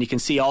 And you can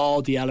see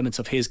all the elements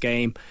of his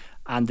game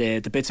and the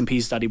bits and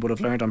pieces that he would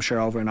have learned, I'm sure,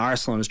 over in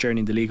Arsenal and his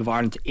journey in the League of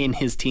Ireland in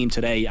his team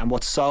today. And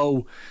what's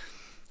so,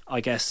 I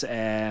guess,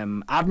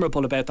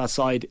 admirable about that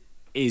side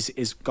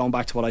is going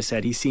back to what I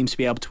said. He seems to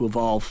be able to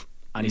evolve,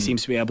 and he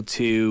seems to be able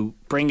to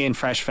bring in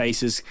fresh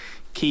faces,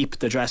 keep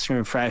the dressing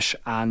room fresh,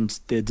 and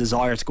the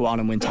desire to go on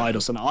and win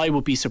titles. And I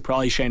would be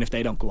surprised, Shane, if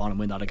they don't go on and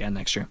win that again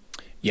next year.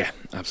 Yeah,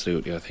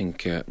 absolutely. I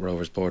think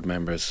Rovers board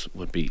members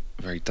would be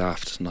very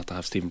daft not to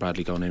have Stephen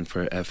Bradley going in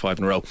for 5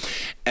 in a row.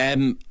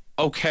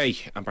 Okay,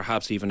 and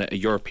perhaps even a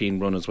European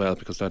run as well,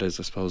 because that is,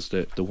 I suppose,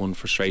 the one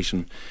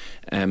frustration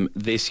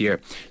this year.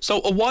 So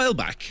a while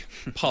back,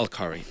 Paul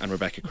Corry and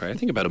Rebecca Creagh, I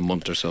think about a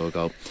month or so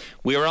ago,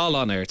 we were all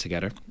on air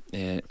together,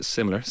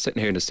 similar, sitting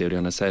here in the studio,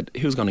 and I said,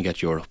 who's going to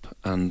get Europe?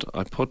 And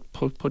I put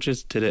you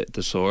to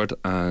the sword,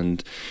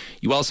 and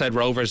you all said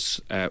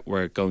Rovers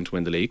were going to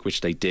win the league,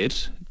 which they did.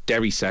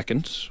 Derry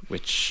second,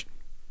 which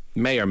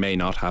may or may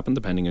not happen,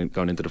 depending on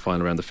going into the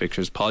final round of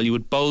fixtures. Paul, you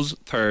had Bows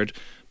third,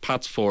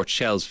 Pats fourth,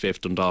 Shels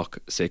fifth, Dundalk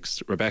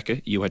sixth.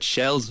 Rebecca, you had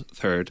Shels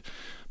third,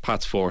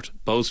 Pats fourth,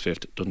 Bows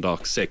fifth,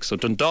 Dundalk sixth. So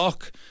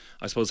Dundalk,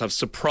 I suppose, have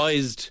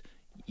surprised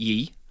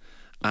ye,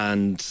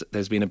 and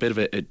there's been a bit of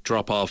a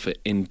drop off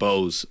in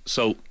Bows.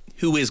 So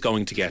who is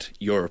going to get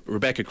Europe?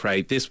 Rebecca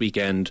Creagh this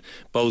weekend.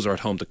 Bows are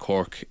at home to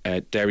Cork.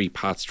 Derry,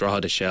 Pats,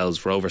 Drogheda,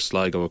 Shels, Rovers,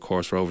 Sligo. Of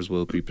course, Rovers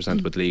will be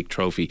presented with the league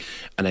trophy,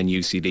 and then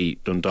UCD,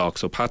 Dundalk.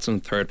 So Pats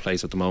in third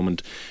place at the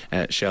moment,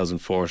 Shels in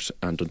fourth,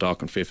 and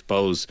Dundalk in fifth.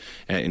 Bows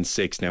in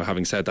sixth. Now,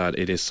 having said that,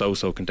 it is so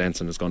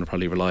condensed, and it's going to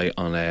probably rely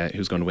on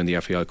who's going to win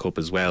the FAI Cup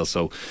as well.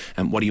 So,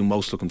 what are you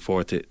most looking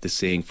forward to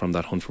seeing from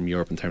that hunt from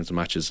Europe in terms of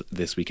matches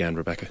this weekend,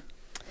 Rebecca?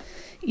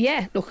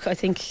 Yeah, look, I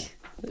think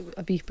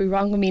I'd be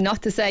wrong with me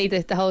not to say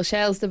that the whole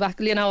Shels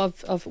debacle,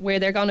 of where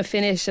they're going to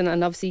finish, and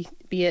obviously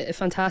be a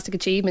fantastic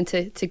achievement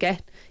to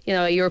get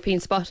a European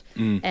spot.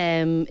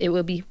 It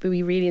will be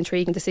really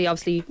intriguing to see,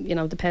 obviously,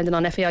 depending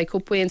on FAI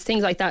Cup wins,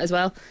 things like that as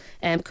well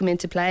come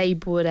into play.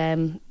 But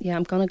I'm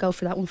going to go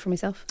for that one for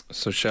myself.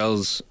 So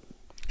Shels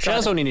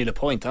only need a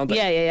point, don't they?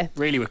 Yeah.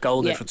 Really, with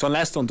goal difference,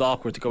 unless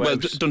Dundalk were to go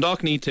out.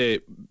 Dundalk need to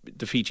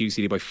defeat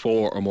UCD by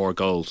 4 or more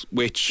goals,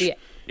 which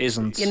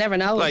isn't. You never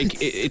know.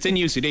 It's in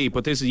UCD,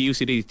 but this is a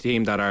UCD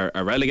team that are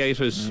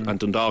relegated, and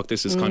Dundalk,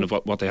 this is kind of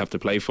what they have to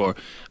play for,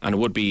 and it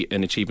would be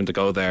an achievement to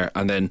go there,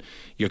 and then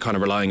you're kind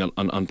of relying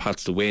on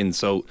Pats to win.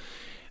 So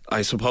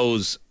I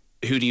suppose,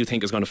 who do you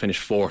think is going to finish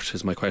fourth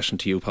is my question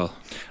to you, Paul.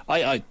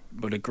 I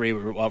would agree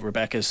with what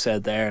Rebecca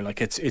said there.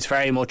 Like, it's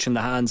very much in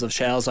the hands of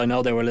Shels. I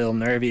know they were a little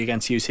nervy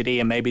against UCD,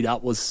 and maybe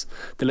that was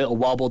the little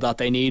wobble that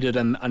they needed,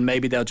 and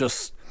maybe they'll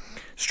just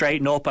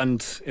straighten up.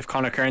 And if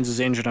Conor Kearns is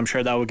injured, I'm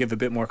sure that will give a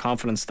bit more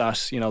confidence that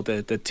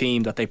the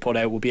team that they put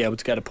out will be able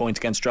to get a point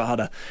against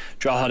Drogheda.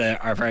 Drogheda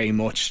are very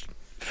much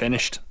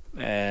finished.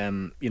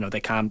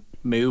 They can't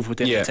move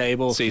within the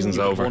table. Season's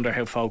over. I wonder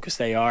how focused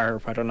they are, or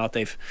whether or not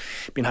they've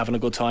been having a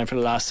good time for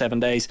the last 7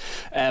 days.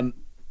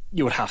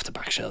 You would have to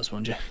back Shels,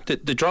 wouldn't you?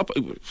 The drop,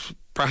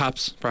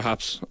 perhaps,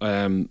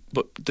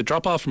 but the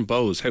drop off from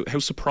Bows, how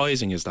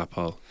surprising is that,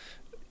 Paul?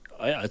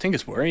 I think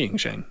it's worrying,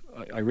 Shane.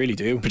 I really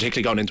do.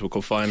 Particularly going into a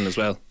cup final as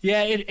well.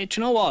 Yeah, you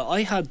know what?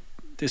 I had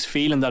this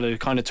feeling that it had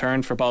kind of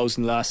turned for Bows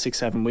in the last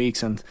 6-7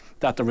 weeks, and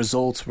that the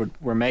results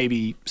were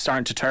maybe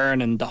starting to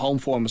turn, and the home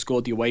form was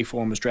good, the away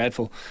form was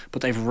dreadful,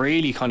 but they've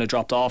really kind of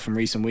dropped off in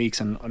recent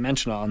weeks. And I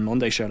mentioned it on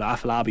Monday's show that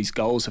Afolabi's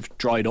goals have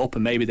dried up,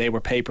 and maybe they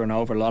were papering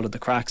over a lot of the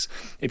cracks.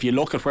 If you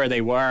look at where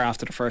they were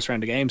after the first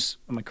round of games,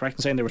 am I correct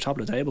in saying they were top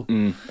of the table?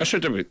 I'm sure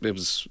it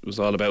was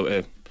all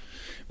about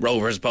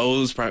Rovers,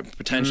 Bows,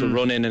 potential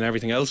run-in and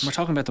everything else. We're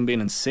talking about them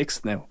being in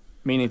sixth now,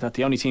 meaning that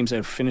the only teams that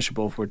have finished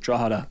above were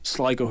Drogheda,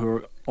 Sligo, who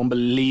are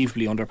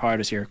unbelievably under par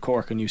this year,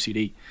 Cork and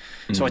UCD.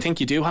 So I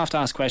think you do have to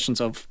ask questions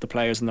of the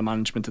players and the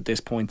management at this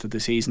point of the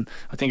season.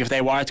 I think if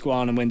they were to go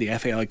on and win the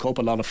FAI Cup,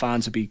 a lot of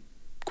fans would be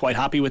quite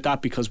happy with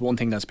that, because one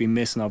thing that's been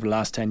missing over the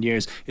last 10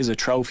 years is a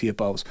trophy at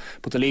Bows.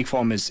 But the league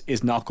form is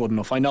not good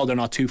enough. I know they're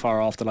not too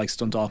far off the likes of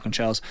Dundalk and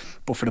Shels,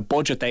 but for the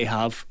budget they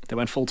have, they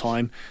went full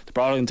time. They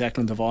brought in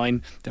Declan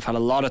Devine. They've had a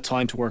lot of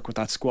time to work with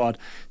that squad.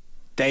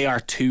 They are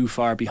too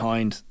far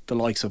behind the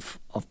likes of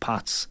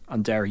Pats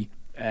and Derry.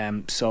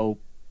 So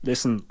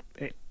listen,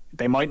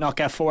 they might not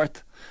get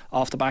fourth,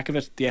 off the back of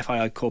it, the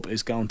FAI Cup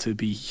is going to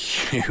be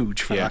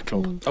huge for that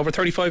club. Over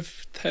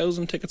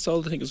 35,000 tickets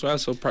sold, I think, as well.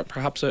 So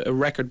perhaps a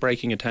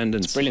record-breaking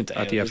attendance. It's brilliant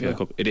at the FAI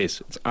Cup. It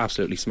is. It's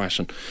absolutely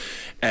smashing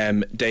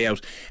day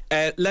out.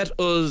 Let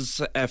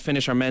us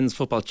finish our men's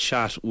football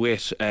chat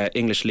with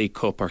English League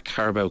Cup or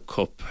Carabao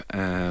Cup.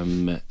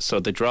 So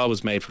the draw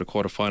was made for the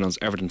quarter-finals.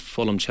 Everton,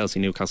 Fulham, Chelsea,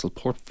 Newcastle,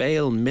 Port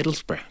Vale,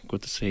 Middlesbrough.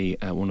 Good to see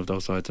one of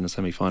those sides in a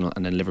semi-final,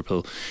 and then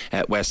Liverpool,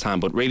 West Ham.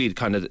 But really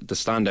kind of the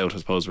standout, I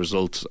suppose,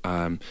 result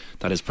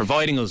that is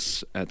providing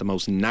us the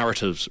most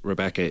narratives,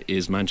 Rebecca,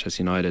 is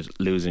Manchester United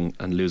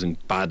losing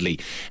badly.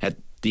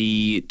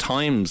 The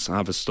Times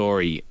have a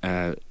story,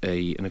 an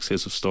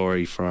exclusive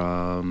story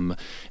from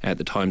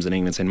the Times in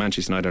England, saying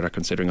Manchester United are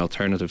considering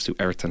alternatives to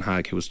Eric Ten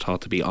Hag, who was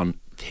thought to be on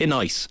thin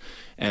ice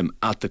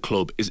at the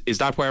club. Is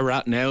that where we're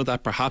at now,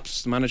 that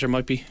perhaps the manager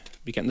might be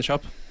getting the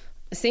job?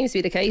 It seems to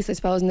be the case, I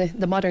suppose, in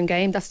the modern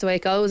game. That's the way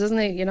it goes, isn't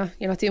it? You're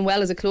not doing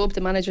well as a club.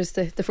 The manager's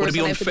the first one out the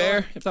door. Would it be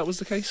unfair if that was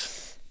the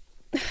case?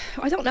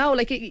 I don't know.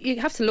 Like, you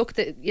have to look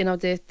at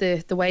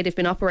the way they've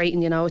been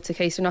operating. It's a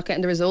case they're not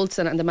getting the results,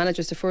 and the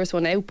manager's the first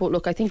one out. But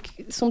look, I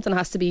think something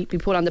has to be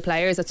put on the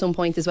players at some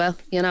point as well.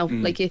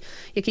 Like you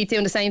keep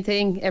doing the same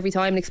thing every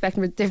time and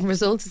expecting different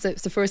results.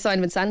 It's the first sign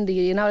of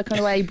insanity, that kind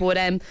of way.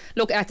 But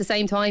look, at the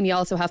same time, you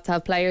also have to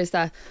have players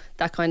that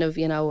kind of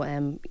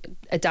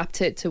adapt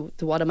to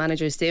what a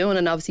manager is doing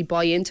and obviously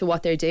buy into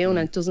what they're doing.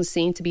 And it doesn't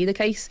seem to be the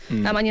case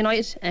at Man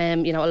United. A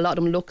lot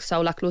of them look so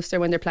lacklustre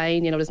when they're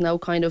playing. There's no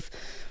kind of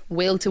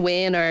will to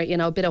win or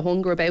a bit of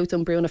hunger about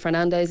them. Bruno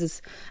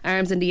Fernandes's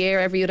arms in the air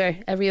every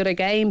other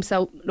game.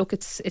 So look,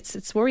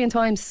 it's worrying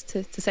times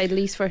to say the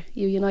least for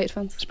you United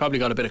fans. He's probably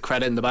got a bit of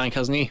credit in the bank,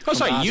 hasn't he? Oh,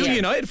 sorry, you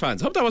United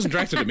fans. I hope that wasn't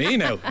directed at me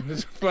now.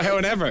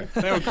 However,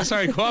 no,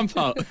 sorry, go on,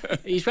 Paul.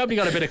 He's probably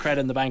got a bit of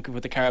credit in the bank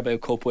with the Carabao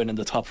Cup win and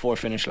the top 4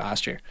 finish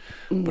last year.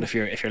 But if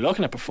you're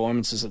looking at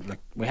performances, like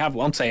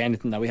won't say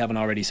anything that we haven't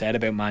already said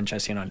about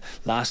Manchester United.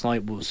 Last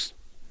night was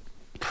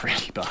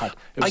pretty bad.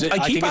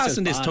 I keep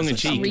asking this tongue in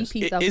cheek.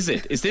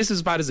 Is this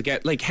as bad as it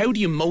gets? Like, how do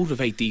you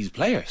motivate these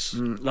players?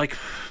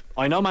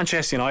 I know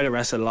Manchester United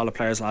rested a lot of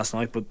players last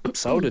night, but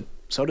so did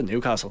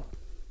Newcastle.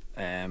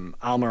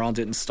 Almiron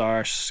didn't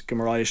start,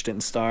 Guimaraes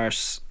didn't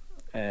start,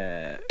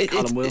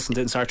 Callum Wilson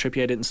didn't start,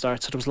 Trippier didn't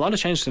start. So there was a lot of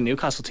changes to the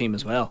Newcastle team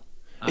as well.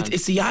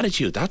 It's the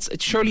attitude.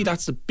 Surely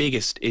that's the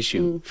biggest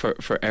issue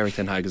for Eric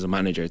Ten Hag as a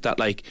manager. That,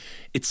 like,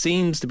 it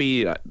seems to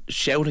be that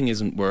shouting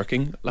isn't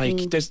working.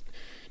 Like, there's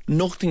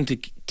nothing to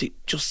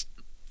just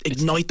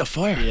ignite the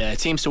fire. Yeah,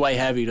 it seems to weigh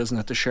heavy, doesn't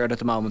it, the shirt at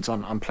the moment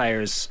on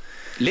players.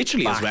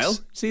 Literally backs. As well.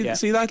 See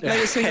that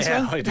latest thing as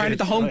well? Apparently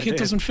the home kit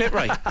doesn't fit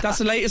right. That's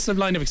the latest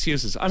line of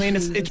excuses. I mean,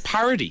 it's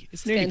parody.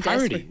 It's nearly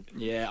parody.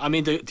 Desperate. Yeah, I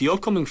mean, the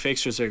upcoming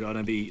fixtures are going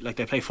to be, like,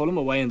 they play Fulham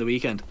away in the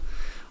weekend,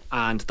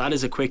 and that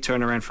is a quick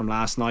turnaround from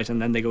last night,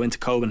 and then they go into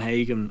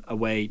Copenhagen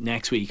away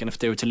next week, and if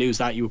they were to lose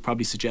that, you would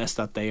probably suggest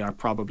that they are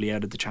probably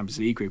out of the Champions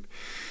League group.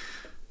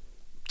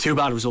 2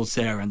 bad results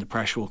there and the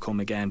pressure will come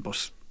again.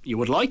 But you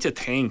would like to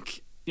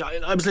think,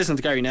 I was listening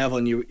to Gary Neville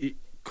and you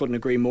couldn't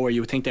agree more.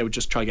 You would think they would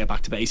just try to get back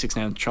to basics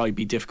now and try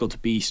be difficult to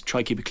beat,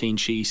 try keep a clean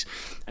sheet.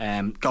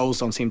 Goals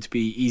don't seem to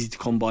be easy to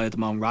come by at the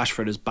moment.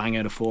 Rashford is bang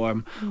out of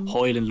form.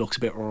 Hoyland looks a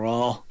bit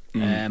raw.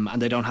 And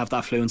they don't have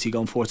that fluency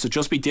going forward, so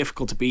just be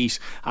difficult to beat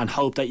and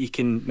hope that you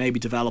can maybe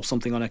develop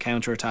something on a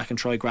counter attack and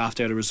try graft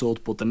out a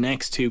result. But the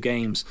next 2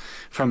 games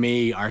for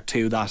me are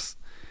 2 that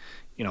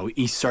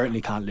he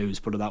certainly can't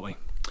lose, put it that way.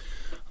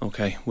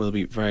 Okay, will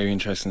be very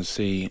interesting to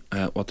see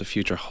what the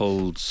future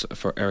holds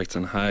for Eric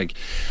Ten Hag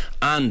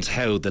and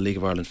how the League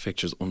of Ireland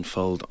fixtures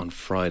unfold on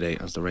Friday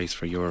as the race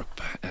for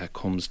Europe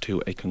comes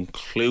to a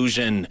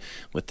conclusion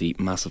with the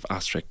massive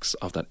asterisks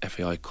of that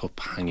FAI Cup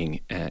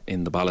hanging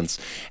in the balance.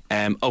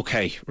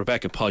 Okay,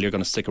 Rebecca, Paul, you're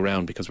going to stick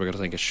around because we're going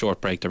to take a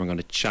short break, then we're going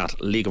to chat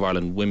League of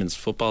Ireland women's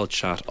football,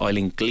 chat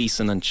Eileen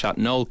Gleeson and chat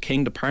Noel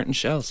King departing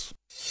Shels.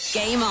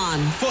 Game on.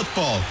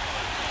 Football.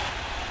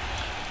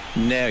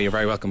 Now you're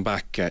very welcome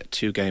back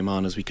to Game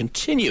On as we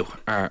continue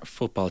our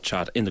football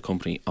chat in the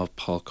company of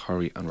Paul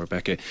Corry and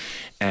Rebecca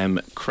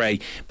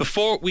Creagh.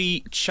 Before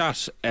we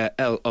chat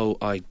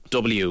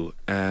LOIW,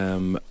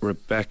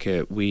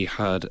 Rebecca, we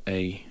had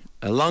a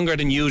longer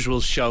than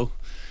usual show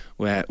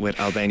with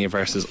Albania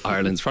versus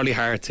Ireland. It's probably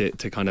hard to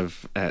kind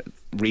of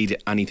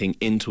read anything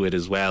into it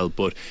as well,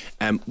 but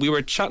we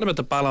were chatting about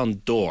the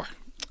Ballon d'Or.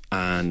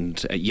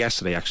 And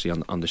yesterday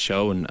actually on the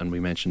show and we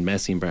mentioned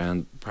Messi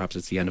and perhaps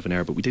it's the end of an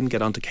era, but we didn't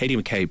get on to Katie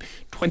McCabe,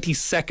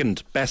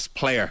 22nd best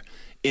player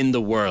in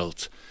the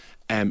world.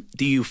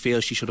 Do you feel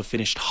she should have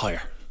finished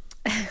higher?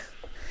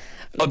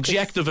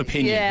 Objective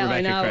opinion,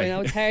 Rebecca Creagh. I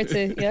know it's hard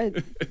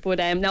to but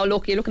now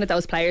look, you're looking at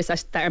those players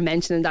that are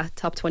mentioned in that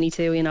top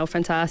 22,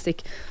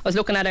 fantastic. I was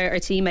looking at her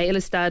teammate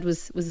Ilestad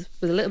was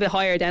a little bit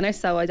higher than her,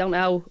 so I don't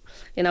know,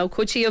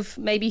 could she have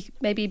maybe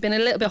been a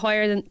little bit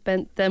higher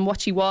than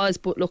what she was,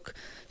 but look,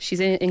 she's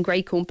in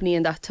great company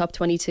in that top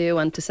 22,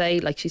 and to say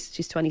like she's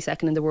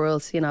 22nd in the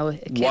world, a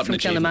kid from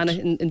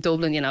Kilnamanagh in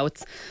Dublin,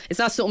 it's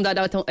not something that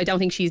I don't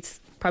think she's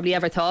probably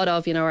ever thought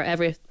of, or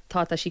ever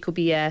thought that she could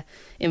be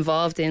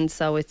involved in.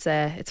 So it's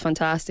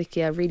fantastic.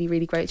 Yeah, really,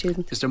 really great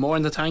achievement. Is there more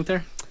in the tank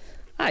there?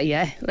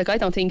 Yeah, like I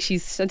think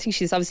she's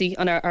obviously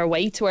on our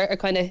way to her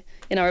kind of,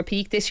 you know, her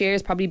peak. This year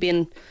has probably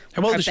been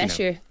How old her is she best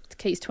now? year.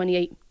 Kate's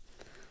 28.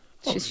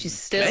 She's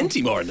still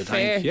plenty more in the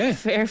tank, yeah.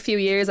 fair few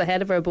years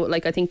ahead of her. But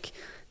like I think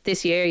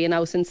this year, you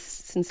know,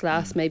 since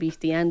last maybe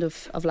the end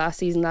of last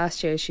season,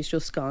 last year, she's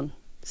just gone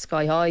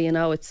sky high. You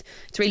know, it's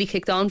really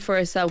kicked on for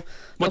her. So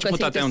What do you put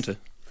that down to?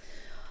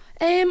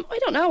 I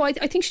don't know. I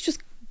think she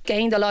just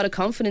gained a lot of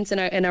confidence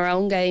in her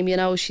own game. You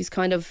know, she's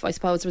kind of, I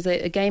suppose there was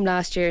a game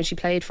last year and she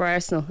played for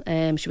Arsenal.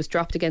 She was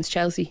dropped against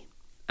Chelsea,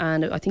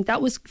 and I think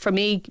that was, for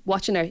me,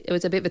 watching her, it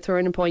was a bit of a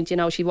turning point. You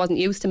know, she wasn't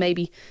used to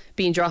maybe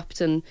being dropped,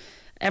 and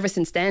ever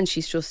since then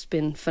she's just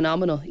been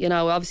phenomenal. You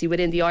know, obviously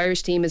within the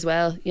Irish team as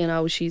well. You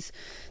know,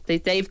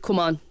 they've come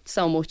on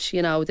so much.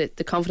 You know,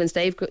 the confidence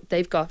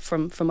they've got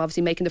from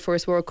obviously making the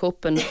first World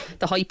Cup and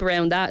the hype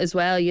around that as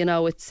well. You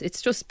know,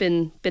 it's just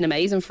been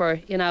amazing for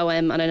her. You know,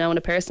 and I know on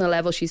a personal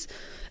level she's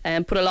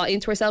put a lot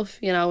into herself.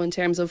 You know, in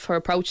terms of her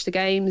approach to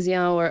games. You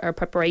know, her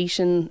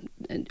preparation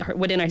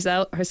within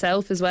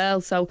herself as well.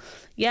 So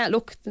yeah,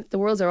 look, the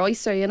world's her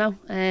oyster. You know,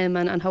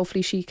 and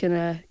hopefully she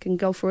can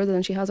go further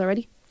than she has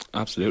already.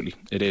 Absolutely,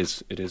 it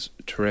is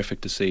terrific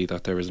to see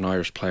that there is an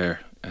Irish player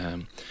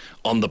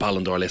on the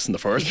Ballon d'Or list in the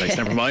first place.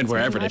 Never mind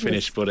wherever they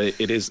finish, but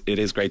it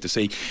is great to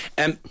see.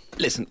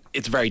 Listen,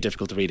 it's very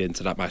difficult to read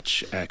into that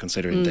match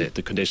considering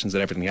the conditions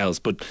and everything else.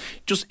 But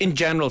just in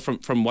general,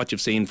 from what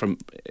you've seen from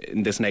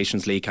in this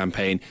Nations League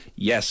campaign,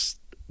 yes,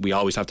 we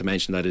always have to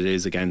mention that it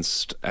is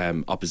against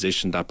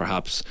opposition that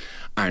perhaps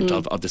aren't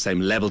of the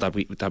same level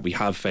that we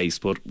have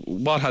faced. But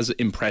what has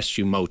impressed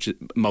you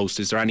most?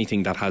 Is there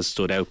anything that has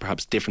stood out,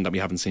 perhaps different, that we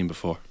haven't seen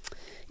before?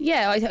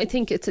 Yeah, I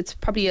think it's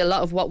probably a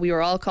lot of what we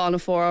were all calling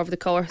for over the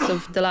course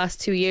of the last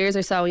 2 years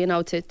or so, you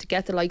know, to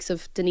get the likes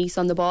of Denise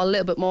on the ball a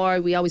little bit more.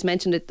 We always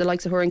mentioned it, the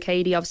likes of her and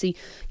Katie obviously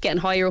getting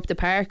higher up the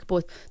park,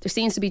 but there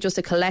seems to be just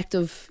a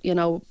collective, you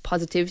know,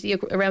 positivity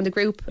around the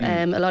group.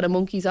 A lot of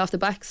monkeys off the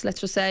backs,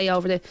 let's just say,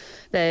 over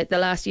the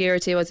last year or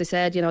two. As I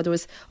said, you know, there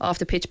was off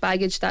the pitch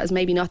baggage that is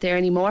maybe not there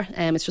anymore.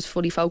 It's just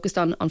fully focused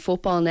on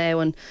football now,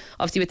 and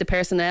obviously with the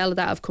personnel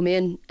that have come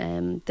in,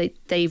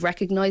 they've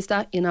recognised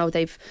that. You know,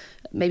 they've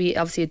maybe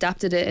obviously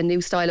adapted a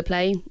new style of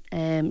playing.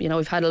 You know,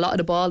 we've had a lot of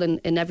the ball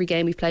in every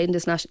game we've played in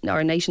this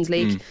Nations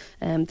League.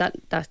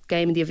 That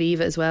game in the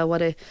Aviva as well,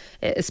 what a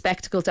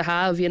spectacle to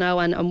have, you know,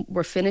 and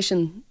we're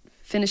finishing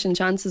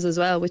chances as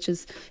well, which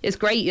is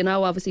great. You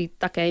know, obviously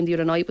that game the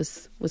other night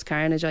was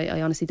carnage.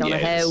 I honestly don't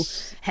know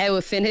how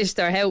it finished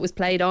or how it was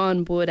played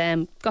on, but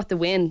got the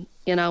win.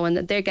 You know, and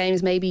their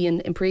games maybe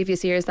in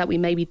previous years that we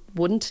maybe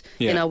wouldn't.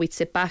 You know, we'd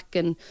sit back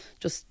and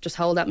just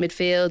hold that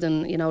midfield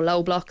and, you know,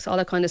 low blocks, all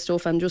that kind of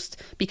stuff, and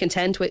just be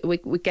content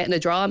with getting a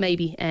draw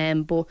maybe.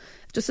 But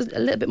just a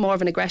little bit more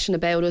of an aggression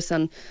about us,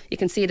 and you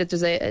can see that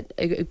there's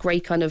a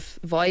great kind of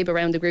vibe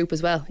around the group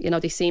as well. You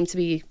know, they seem to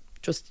be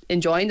just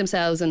enjoying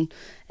themselves, and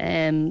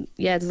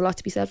yeah, there's a lot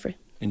to be said for it.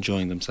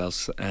 Enjoying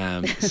themselves,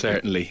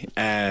 Certainly.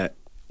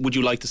 Would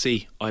you like to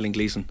see Eileen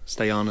Gleeson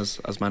stay on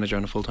as manager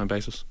on a full-time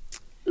basis?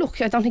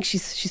 Look, I don't think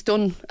she's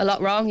done a lot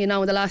wrong, you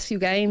know, in the last few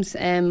games.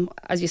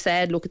 As you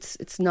said, look,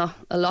 it's not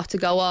a lot to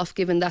go off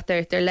given that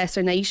they're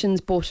lesser nations,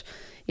 but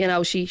you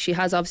know, she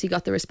has obviously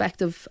got the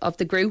respect of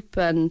the group,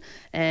 and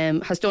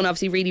has done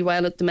obviously really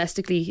well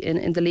domestically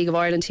in the League of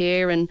Ireland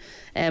here, and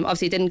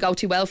obviously it didn't go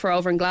too well for her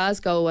over in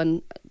Glasgow,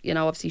 and you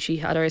know, obviously she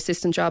had her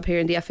assistant job here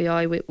in the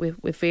FAI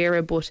with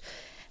Vera, but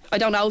I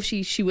don't know if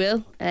she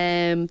will.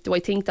 Do I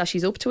think that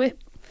she's up to it?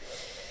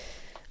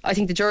 I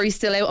think the jury's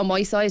still out on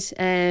my side.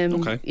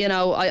 Okay. You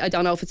know, I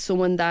don't know if it's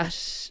someone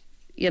that,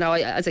 you know,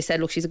 as I said,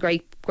 look, she's a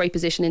great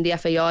position in the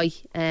FAI.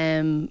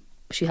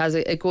 She has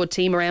a good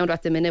team around her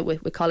at the minute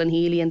with Colin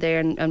Healy in there,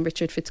 and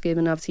Richard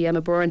Fitzgibbon, obviously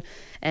Emma Byrne.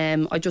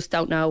 I just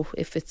don't know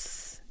if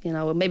it's, you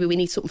know, maybe we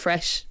need something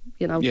fresh,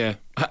 you know. Yeah.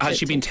 Has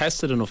she been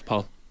tested enough,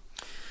 Paul?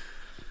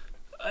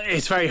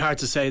 It's very hard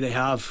to say they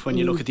have when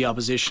you look at the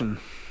opposition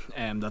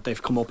that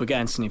they've come up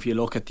against, and if you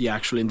look at the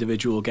actual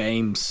individual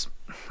games,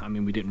 I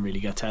mean, we didn't really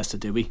get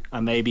tested, did we?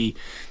 And maybe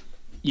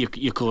you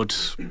could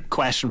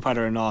question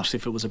whether or not,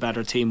 if it was a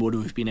better team, would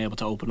have been able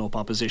to open up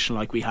opposition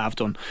like we have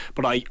done.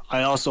 But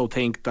I also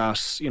think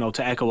that, you know,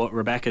 to echo what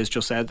Rebecca's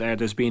just said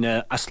there's been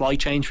a slight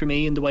change for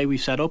me in the way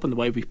we've set up and the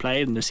way we've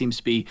played, and there seems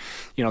to be,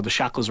 you know, the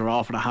shackles are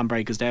off or the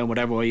handbrake is down,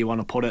 whatever way you want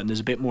to put it, and there's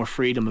a bit more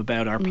freedom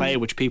about our play,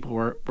 which people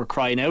were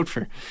crying out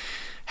for.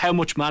 How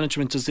much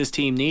management does this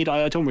team need?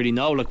 I don't really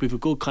know. Like, we've a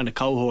good kind of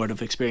cohort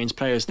of experienced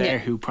players there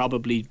who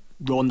probably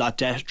run that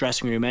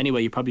dressing room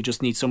anyway. You probably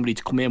just need somebody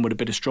to come in with a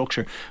bit of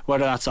structure.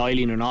 Whether that's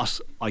Eileen or not,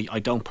 I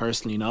don't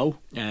personally know.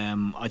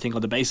 I think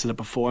on the basis of the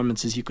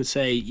performances, you could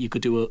say you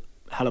could do a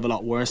hell of a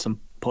lot worse than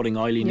putting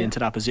Eileen into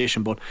that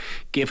position, but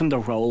given the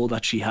role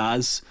that she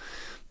has,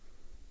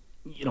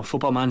 you know,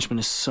 football management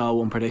is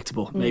so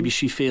unpredictable. Maybe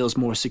she feels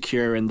more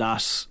secure in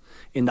that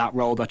in that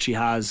role that she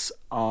has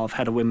of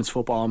head of women's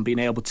football and being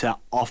able to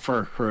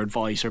offer her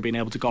advice or being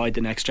able to guide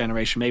the next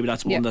generation. Maybe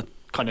that's one that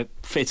kind of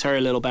fits her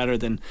a little better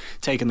than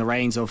taking the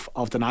reins of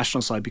the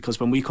national side, because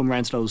when we come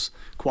round to those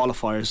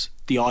qualifiers,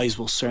 the eyes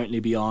will certainly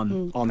be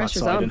on that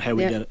side and how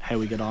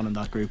we get on in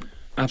that group.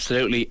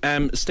 Absolutely.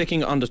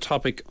 Sticking on the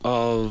topic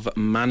of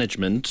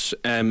management,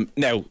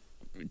 now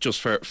just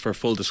for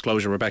full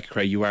disclosure, Rebecca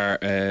Creagh, you are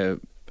a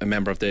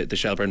member of the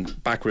Shelbourne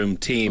backroom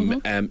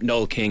team.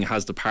 Noel King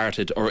has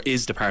departed, or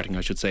is departing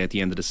I should say, at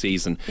the end of the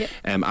season,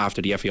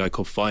 after the FAI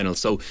Cup final.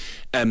 So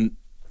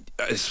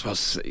I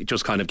suppose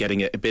just kind of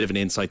getting a bit of an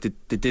insight,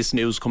 did this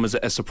news come as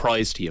a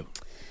surprise to you?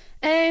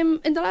 In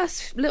the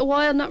last little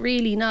while, not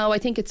really. No, I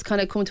think it's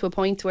kind of come to a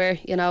point where,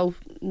 you know,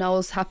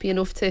 Noel's happy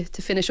enough to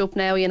finish up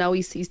now. You know,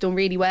 he's done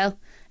really well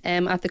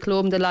at the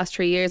club in the last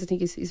 3 years. I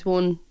think he's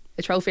won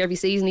a trophy every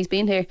season he's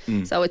been here.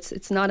 So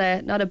it's not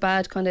a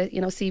bad kind of,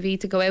 you know, CV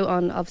to go out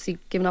on, obviously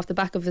given off the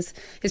back of his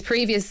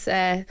previous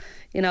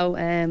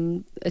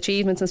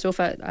achievements and stuff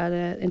at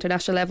an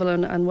international level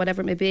and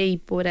whatever it may be.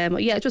 But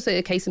just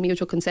a case of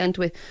mutual consent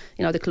with,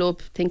 you know, the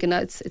club thinking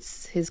that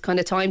it's his kind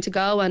of time to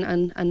go,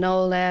 and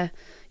Noel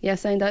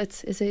saying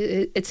that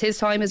it's his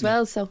time as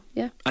well. So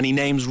yeah. Any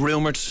names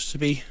rumoured to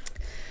be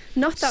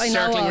not that I know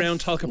circling of.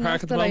 around Talca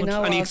Park at the Not that I moment?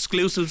 know Any of.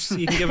 exclusives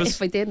you can give us?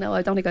 If I did know,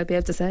 I don't think I'd be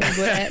able to say.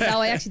 But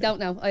no, I actually don't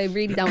know. I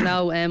really don't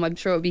know. I'm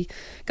sure it'll be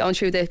going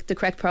through the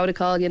correct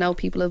protocol. You know,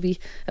 people will be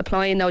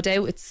applying, no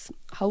doubt. It's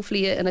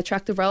hopefully an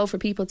attractive role for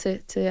people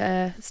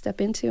to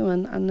step into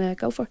and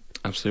go for.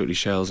 Absolutely.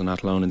 Shels and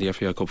Athlone in the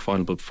FAI Cup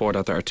final, but before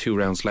that there are 2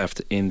 rounds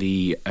left in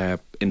the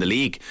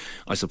league,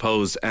 I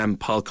suppose.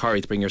 Paul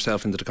Corry, to bring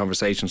yourself into the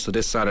conversation. So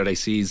this Saturday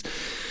sees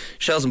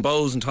Shels and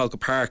Bows in Talca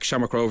Park.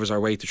 Shamrock Rovers are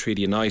away to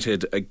Treaty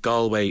United.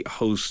 Galway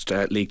host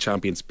league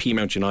champions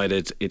Peamount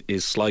United. It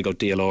is Sligo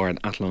DLR and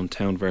Athlone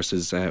Town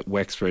versus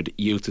Wexford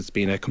Youth. It's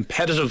been a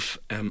competitive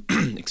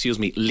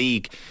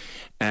league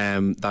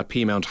that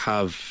Peamount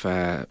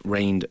have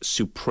reigned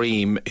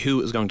supreme.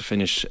 Who is going to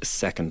finish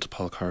second,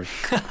 Paul Corry?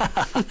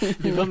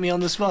 You put me on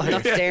the spot here.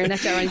 Not staring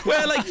at you, right?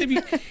 Well,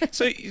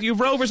 so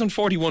you've Rovers on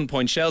 41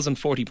 points, Shels on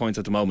 40 points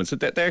at the moment, so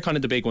they're kind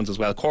of the big ones as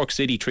well. Cork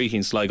City, Treaty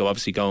and Sligo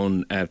obviously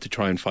going to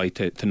try and fight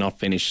to not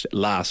finish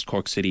last.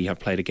 Cork City have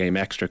played a game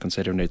extra,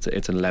 considering it's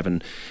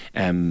an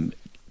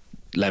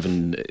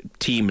 11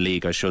 team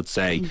league, I should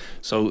say.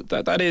 So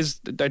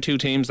they're 2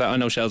 teams that I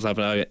know Shels have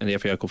in the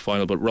FAI Cup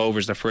final, but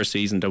Rovers, their first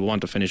season, they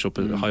want to finish up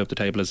as high up the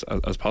table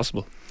as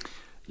possible.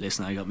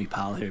 Listen, I got me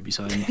pal here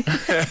beside me.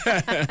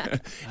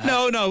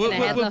 No,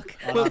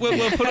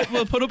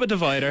 we'll put up a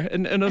divider,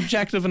 an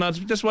objective, and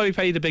that's why we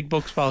pay the big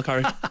bucks, Paul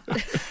Corry.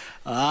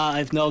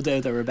 I've no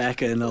doubt that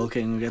Rebecca and Noel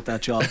King will get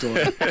that job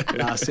done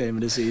last time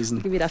of the season.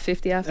 Give you that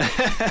 50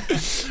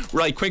 after.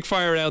 Right, quick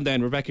fire round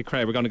then. Rebecca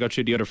Creagh, we're going to go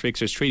through the other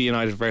fixtures. Treaty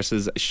United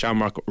versus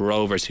Shamrock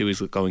Rovers. Who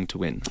is going to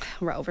win?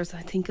 Rovers,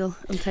 I think I'll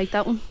take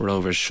that one.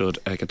 Rovers should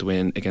get the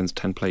win against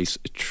 10th place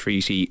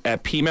Treaty.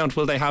 Peamount,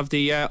 will they have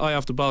the eye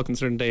off the ball,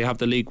 considering they have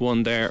the League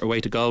One there away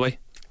to Galway?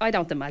 I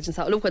don't imagine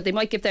so. Look, they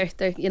might give their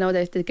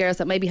the girls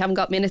that maybe haven't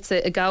got minutes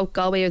a go.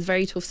 Galway is a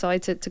very tough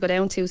side to go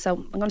down to, so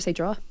I'm going to say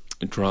draw.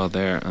 Draw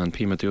there, and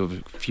Peamount do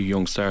have a few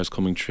young stars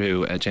coming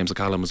through. James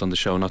O'Callaghan was on the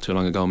show not too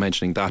long ago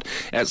mentioning that.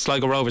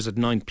 Sligo Rovers at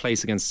 9th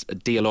place against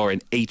DLR in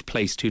 8th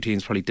place. 2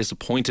 teams probably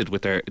disappointed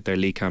with their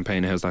league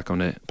campaign. How's that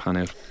going to pan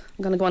out?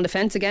 I'm going to go on the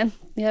fence again.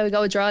 Yeah, we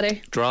go a draw there.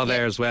 Draw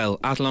there as well.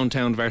 Athlone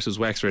Town versus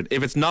Wexford.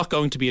 If it's not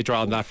going to be a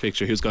draw in that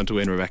fixture, who's going to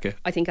win, Rebecca?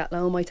 I think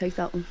Athlone might take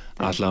that one.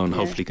 Athlone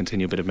hopefully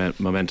continue a bit of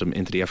momentum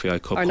into the FAI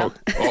Cup.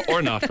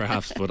 Or not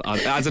perhaps, but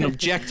as an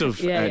objective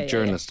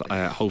journalist,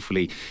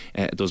 hopefully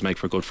it does make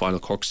for a good final.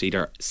 Cork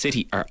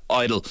City are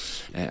idle,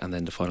 and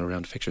then the final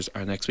round of fixtures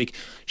are next week.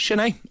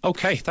 Sinead,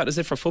 okay, that is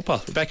it for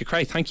football. Rebecca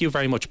Creagh, thank you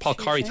very much. Paul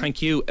Corry,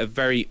 thank you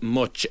very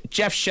much.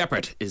 Jeff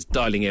Shepherd is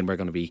dialing in. We're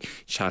going to be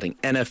chatting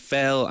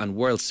NFL and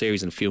World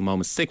Series in a few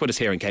moments. Stick with us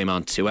here and Game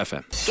On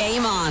 2FM.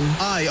 Game On.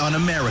 Eye on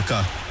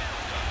America.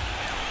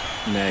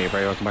 Now you're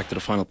very welcome back to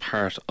the final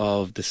part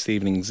of this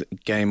evening's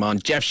Game On.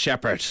 Jeff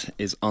Shepherd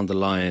is on the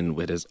line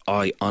with his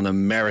Eye on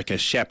America.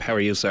 Shep, how are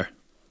you, sir?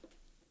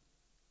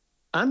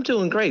 I'm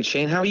doing great,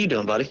 Shane. How are you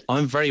doing, buddy?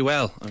 I'm very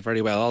well.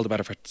 All the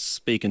better for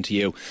speaking to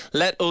you.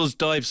 Let us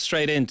dive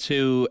straight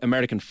into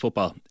American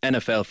football,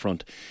 NFL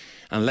front.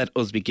 And let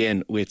us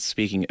begin with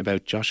speaking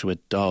about Joshua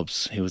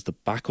Dobbs, who was the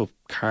backup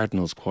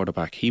Cardinals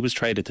quarterback. He was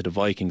traded to the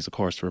Vikings, of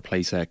course, to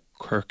replace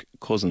Kirk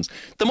Cousins.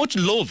 The much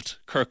loved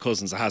Kirk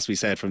Cousins, it has to be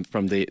said,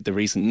 from the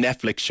recent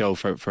Netflix show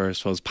for I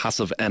suppose,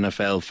 passive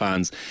NFL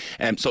fans.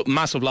 So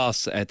massive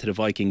loss to the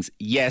Vikings,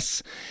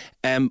 yes.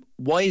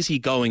 Why is he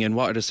going, and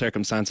what are the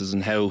circumstances,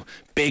 and how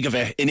big of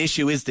an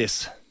issue is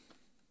this?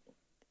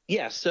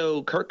 Yeah,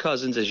 so Kirk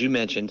Cousins, as you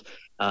mentioned,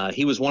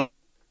 he was one.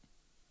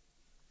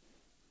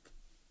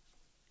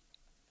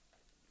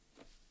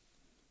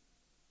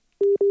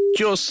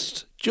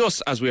 Just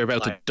as we were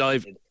about to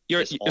dive,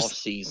 you're off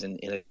season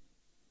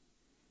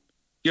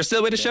you're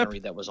still with us, Shep?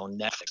 That was on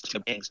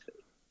Netflix.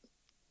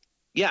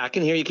 Yeah, I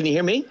can hear you. Can you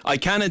hear me? I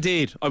can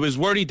indeed. I was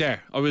worried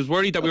there. I was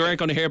worried that we weren't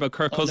going to hear about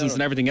Kirk Cousins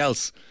and everything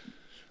else.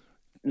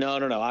 No.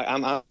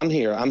 I'm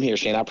here,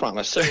 Shane. I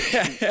promise.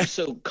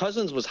 So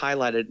Cousins was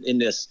highlighted in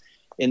this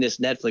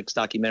Netflix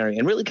documentary,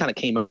 and really kind of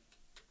came out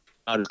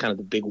as kind of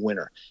the big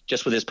winner,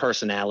 just with his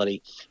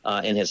personality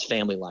and his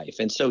family life.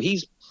 And so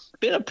he's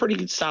been a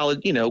pretty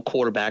solid,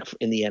 quarterback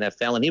in the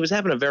NFL, and he was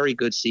having a very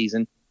good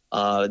season.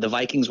 The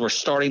Vikings were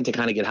starting to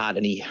kind of get hot,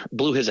 and he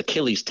blew his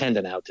Achilles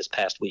tendon out this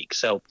past week.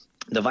 So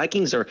the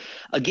Vikings are,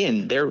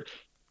 again, they're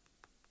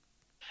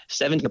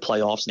 7 in the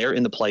playoffs. They're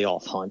in the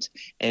playoff hunt.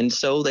 And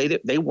so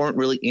they weren't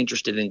really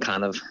interested in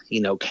kind of,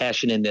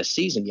 cashing in this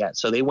season yet.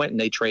 So they went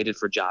and they traded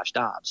for Josh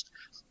Dobbs,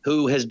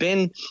 who has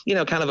been,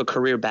 kind of a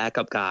career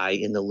backup guy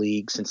in the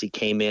league since he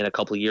came in a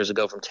couple of years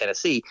ago from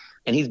Tennessee.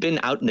 And he's been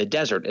out in the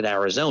desert at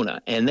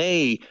Arizona, and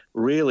they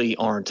really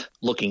aren't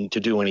looking to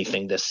do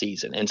anything this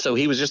season. And so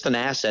he was just an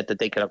asset that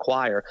they could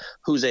acquire,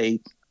 who's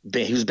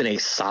been a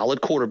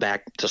solid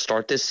quarterback to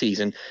start this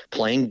season,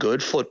 playing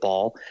good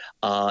football.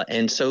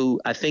 And so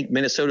I think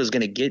Minnesota is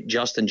going to get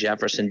Justin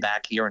Jefferson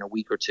back here in a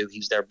week or two.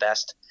 He's their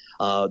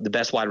the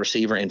best wide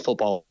receiver in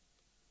football.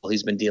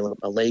 He's been dealing with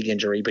a leg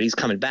injury, but he's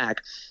coming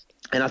back.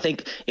 And I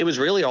think it was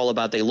really all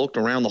about, they looked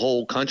around the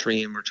whole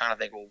country and were trying to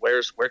think, well,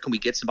 where can we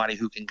get somebody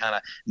who can kind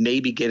of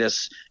maybe get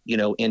us,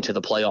 into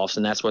the playoffs?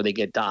 And that's where they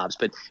get Dobbs.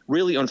 But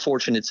really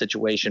unfortunate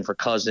situation for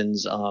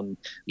Cousins,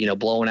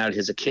 blowing out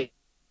his Achilles.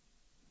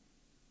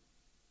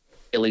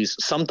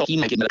 Some thought he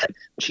might get that,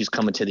 which he's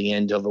coming to the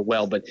end of it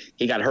well, but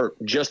he got hurt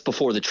just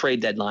before the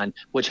trade deadline,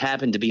 which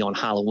happened to be on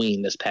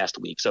Halloween this past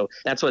week. So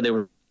that's why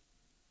there's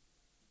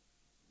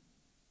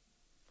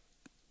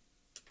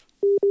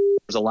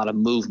a lot of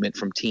movement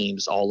from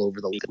teams all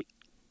over the league.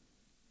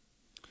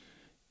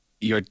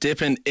 You're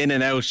dipping in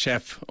and out,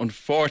 Shep.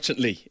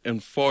 Unfortunately.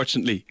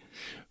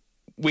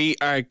 We're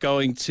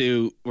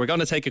going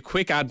to take a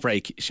quick ad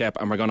break, Shep,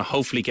 and we're going to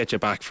hopefully get you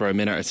back for a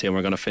minute or two, and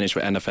we're going to finish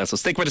with NFL. So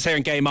stick with us here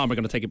in Game On. We're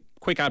going to take a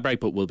quick ad break,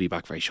 but we'll be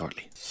back very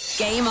shortly.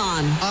 Game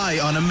On. Eye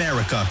on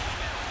America.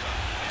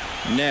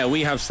 Now,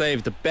 we have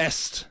saved the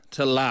best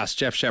to last.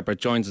 Jeff Shepherd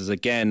joins us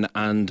again,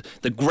 and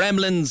the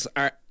Gremlins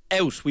are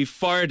out. We've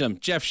fired him.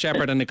 Jeff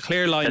Shepherd, and the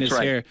clear line is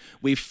right here.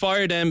 We've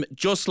fired him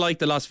just like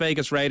the Las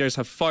Vegas Raiders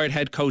have fired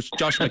head coach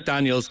Josh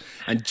McDaniels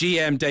and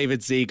GM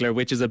David Ziegler,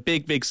 which is a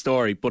big, big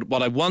story. But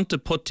what I want to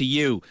put to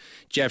you,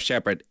 Jeff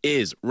Shepherd,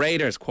 is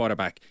Raiders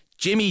quarterback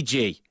Jimmy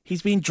G.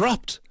 He's been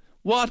dropped.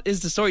 What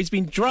is the story? He's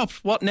been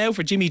dropped. What now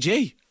for Jimmy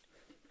G?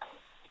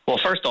 Well,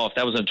 first off,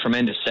 that was a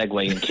tremendous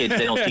segue, and kids,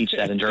 they don't teach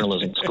that in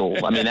journalism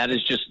school. I mean, that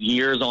is just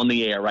years on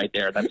the air right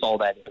there. That's all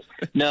that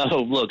is. No,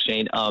 look,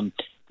 Shane,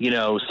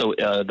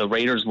 the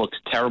Raiders looked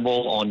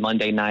terrible on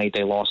Monday night.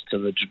 They lost to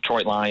the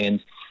Detroit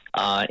Lions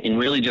and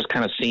really just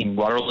kind of seem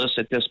rudderless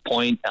at this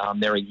point.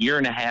 They're a year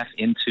and a half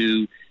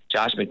into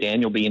Josh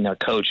McDaniel being their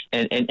coach,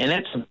 and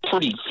that's a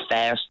pretty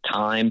fast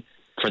time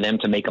for them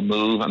to make a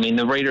move. I mean,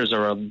 the Raiders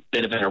are a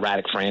bit of an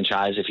erratic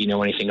franchise if you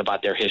know anything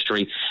about their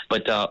history.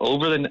 But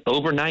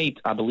overnight,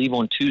 I believe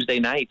on Tuesday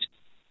night,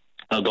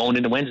 going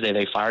into Wednesday,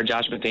 they fired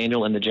Josh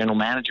McDaniel and the general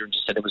manager and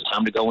just said it was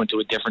time to go into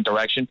a different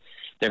direction.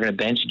 They're going to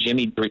bench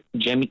Jimmy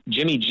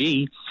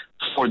G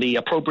for the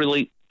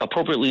appropriately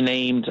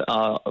named,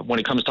 when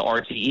it comes to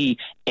RTE,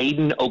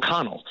 Aiden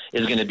O'Connell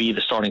is going to be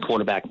the starting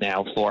quarterback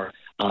now for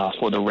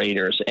the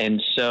Raiders. And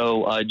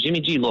so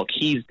Jimmy G, look,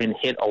 he's been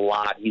hit a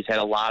lot. He's had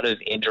a lot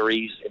of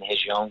injuries in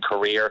his young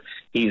career.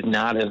 He's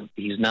not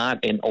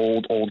an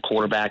old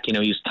quarterback.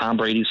 He's Tom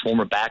Brady's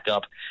former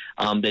backup.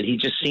 That he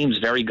just seems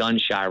very gun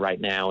shy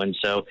right now. And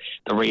so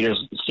the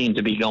Raiders seem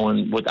to be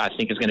going what I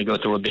think is going to go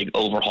through a big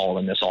overhaul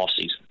in this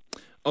offseason.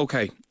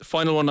 Okay,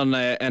 final one on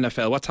the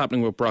NFL. What's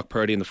happening with Brock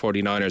Purdy and the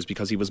 49ers?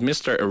 Because he was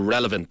Mr.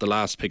 Irrelevant, the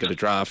last pick of the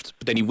draft,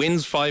 but then he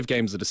wins 5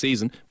 games of the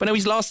season, but now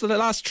he's lost to the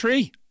last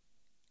 3.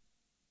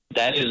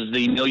 That is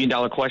the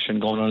million-dollar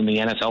question going on in the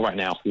NFL right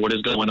now. What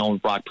is going on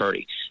with Brock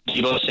Purdy?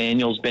 Deebo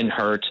Samuel's been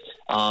hurt.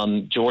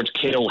 George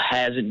Kittle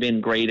hasn't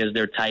been great as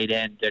their tight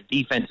end. Their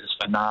defense is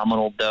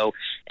phenomenal, though,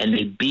 and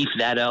they beefed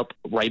that up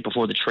right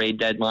before the trade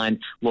deadline.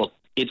 Look,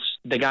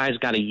 the guy's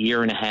got a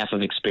year and a half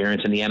of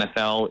experience in the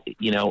NFL.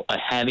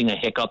 Having a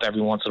hiccup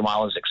every once in a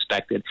while is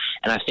expected,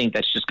 and I think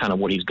that's just kind of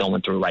what he's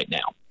going through right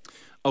now.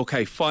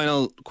 Okay,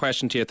 final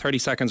question to you, 30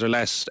 seconds or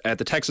less. The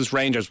Texas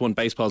Rangers won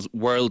baseball's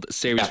World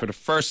Series for the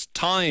first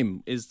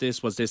time. Was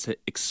this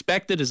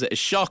expected? Is it a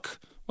shock?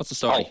 What's the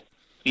story? Oh,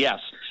 yes.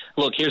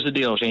 Look, here's the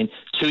deal, Shane.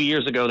 2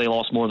 years ago, they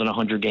lost more than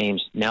 100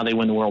 games. Now they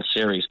win the World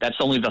Series. That's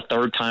only the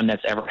 3rd time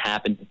that's ever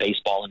happened in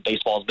baseball, and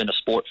baseball has been a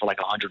sport for like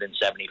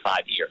 175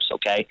 years,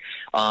 okay?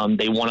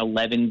 They won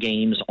 11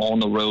 games on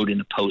the road in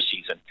the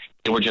postseason.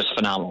 They were just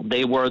phenomenal.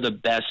 They were the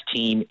best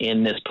team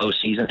in this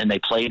postseason, and they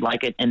played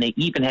like it, and they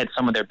even had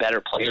some of their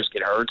better players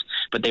get hurt,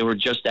 but they were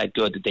just that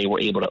good that they were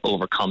able to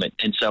overcome it.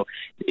 And so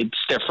it's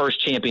their first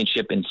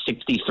championship in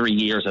 63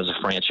 years as a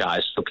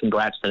franchise, so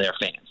congrats to their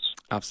fans.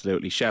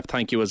 Absolutely. Shep,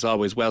 thank you as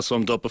always. Well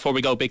summed up. Before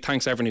we go, big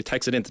thanks to everyone who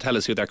texted in to tell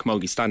us who their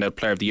Camogie Standout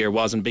Player of the Year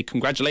was, and big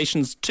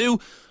congratulations to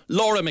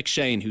Laura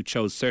McShane, who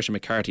chose Saoirse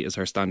McCarthy as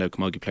her standout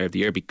Camogie Player of the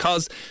Year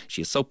because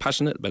she is so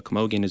passionate about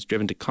Camogie and is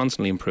driven to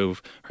constantly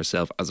improve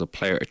herself as a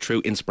player. A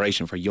true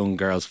inspiration for young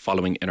girls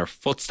following in her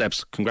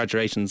footsteps.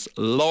 Congratulations,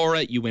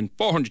 Laura. You win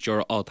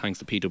 €400, all thanks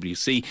to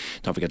PwC.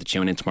 Don't forget to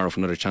tune in tomorrow for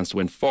another chance to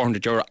win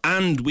 €400,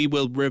 and we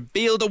will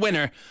reveal the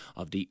winner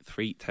of the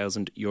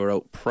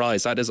 €3,000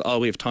 prize. That is all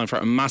we have time for.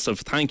 A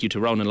massive thank you to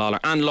Ronan Lawler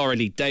and Laura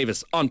Lee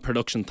Davis on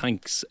production.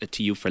 Thanks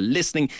to you for listening.